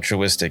very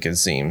altruistic, it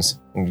seems,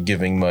 and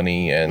giving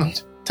money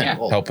and Yeah.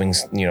 helping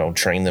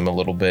train them a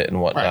little bit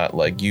and whatnot.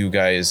 Like you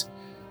guys,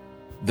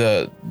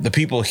 the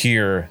people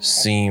here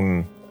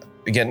seem,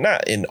 again,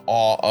 not in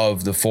awe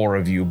of the four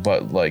of you,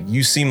 but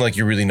you seem like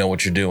you really know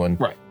what you're doing.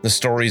 Right. The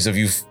stories of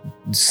you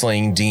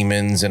slaying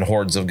demons and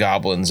hordes of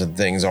goblins and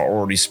things are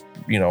already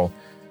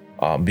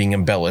being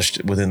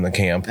embellished within the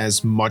camp.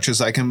 As much as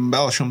I can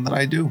embellish them, that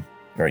I do.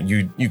 Right.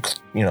 You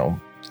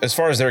as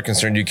far as they're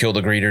concerned, you killed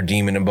a greater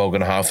demon in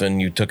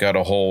Bogenhofen. You took out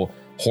a whole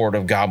horde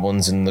of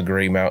goblins in the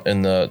Grey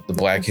in the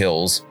Black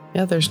Hills.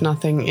 Yeah, there's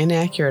nothing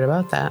inaccurate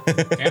about that.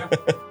 Yeah.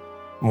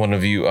 One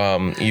of you,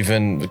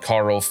 even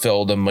Carl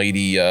felled a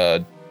mighty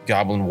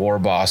goblin war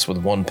boss with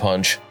one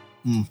punch.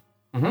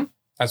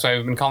 That's why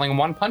we've been calling him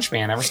One Punch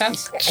Man ever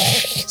since.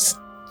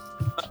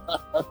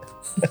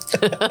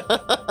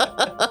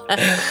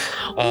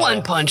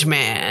 One Punch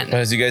Man.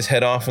 As you guys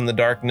head off in the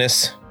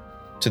darkness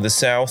to the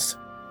south,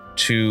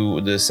 to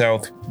the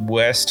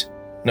southeast,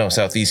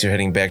 you're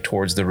heading back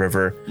towards the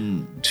river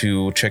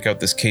to check out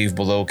this cave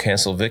below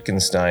Castle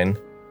Wittgenstein.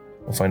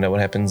 We'll find out what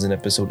happens in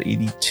episode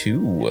 82.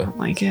 I don't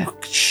like it.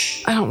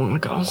 I don't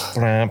want to go.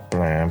 Blah,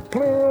 blah,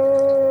 blah.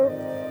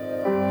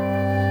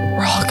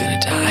 We're all gonna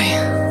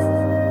die.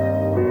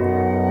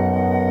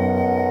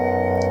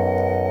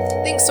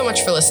 Thanks so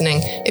much for listening.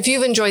 If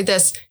you've enjoyed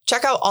this,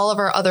 check out all of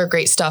our other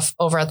great stuff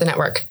over at the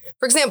network.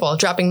 For example,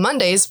 dropping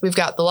Mondays, we've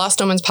got the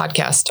Lost Omens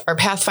podcast, our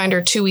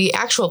Pathfinder 2e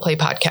actual play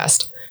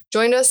podcast.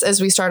 Join us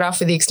as we start off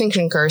with the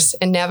Extinction Curse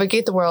and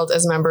navigate the world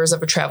as members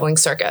of a traveling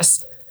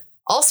circus.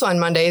 Also on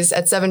Mondays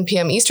at 7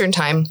 p.m. Eastern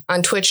Time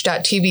on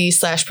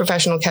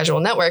twitch.tv/professional casual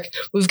network,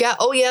 we've got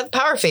Oh Yeah, the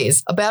Power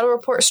Phase, a battle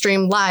report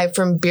stream live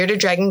from Bearded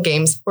Dragon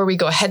Games where we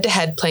go head to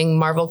head playing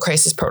Marvel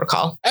Crisis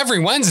Protocol. Every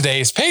Wednesday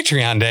is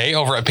Patreon Day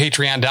over at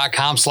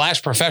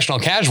patreon.com/professional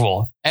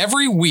casual.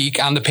 Every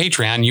week on the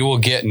Patreon, you will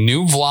get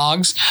new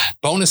vlogs,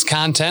 bonus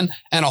content,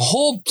 and a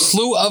whole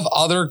slew of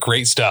other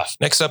great stuff.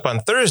 Next up on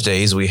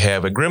Thursdays, we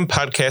have a Grim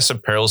Podcast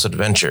of Perilous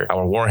Adventure,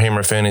 our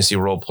Warhammer Fantasy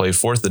Roleplay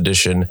 4th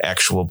Edition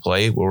actual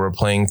play, where we're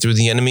playing through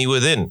The Enemy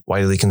Within,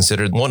 widely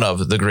considered one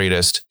of the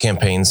greatest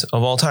campaigns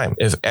of all time.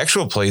 If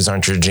actual plays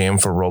aren't your jam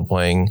for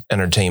role-playing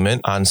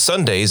entertainment, on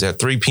Sundays at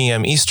 3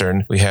 p.m.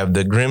 Eastern, we have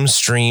the Grim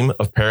Stream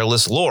of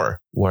Perilous Lore,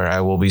 where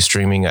I will be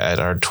streaming at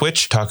our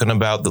Twitch, talking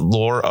about the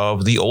lore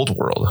of the old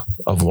world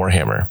of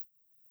Warhammer.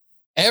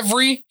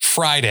 Every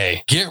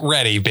Friday, get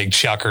ready, big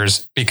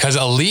chuckers, because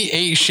Elite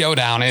 8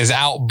 Showdown is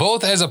out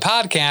both as a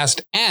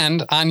podcast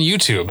and on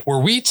YouTube, where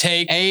we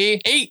take a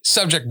 8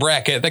 subject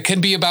bracket that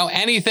can be about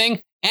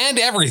anything and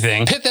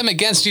everything, pit them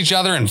against each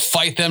other and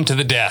fight them to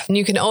the death. And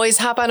you can always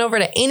hop on over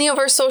to any of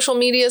our social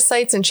media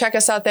sites and check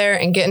us out there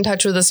and get in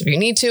touch with us if you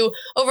need to.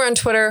 Over on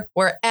Twitter,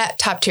 we're at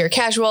Top Tier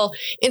Casual.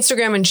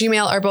 Instagram and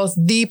Gmail are both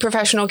The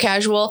Professional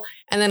Casual.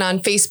 And then on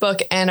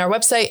Facebook and our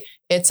website,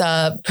 it's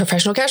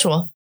Professional Casual.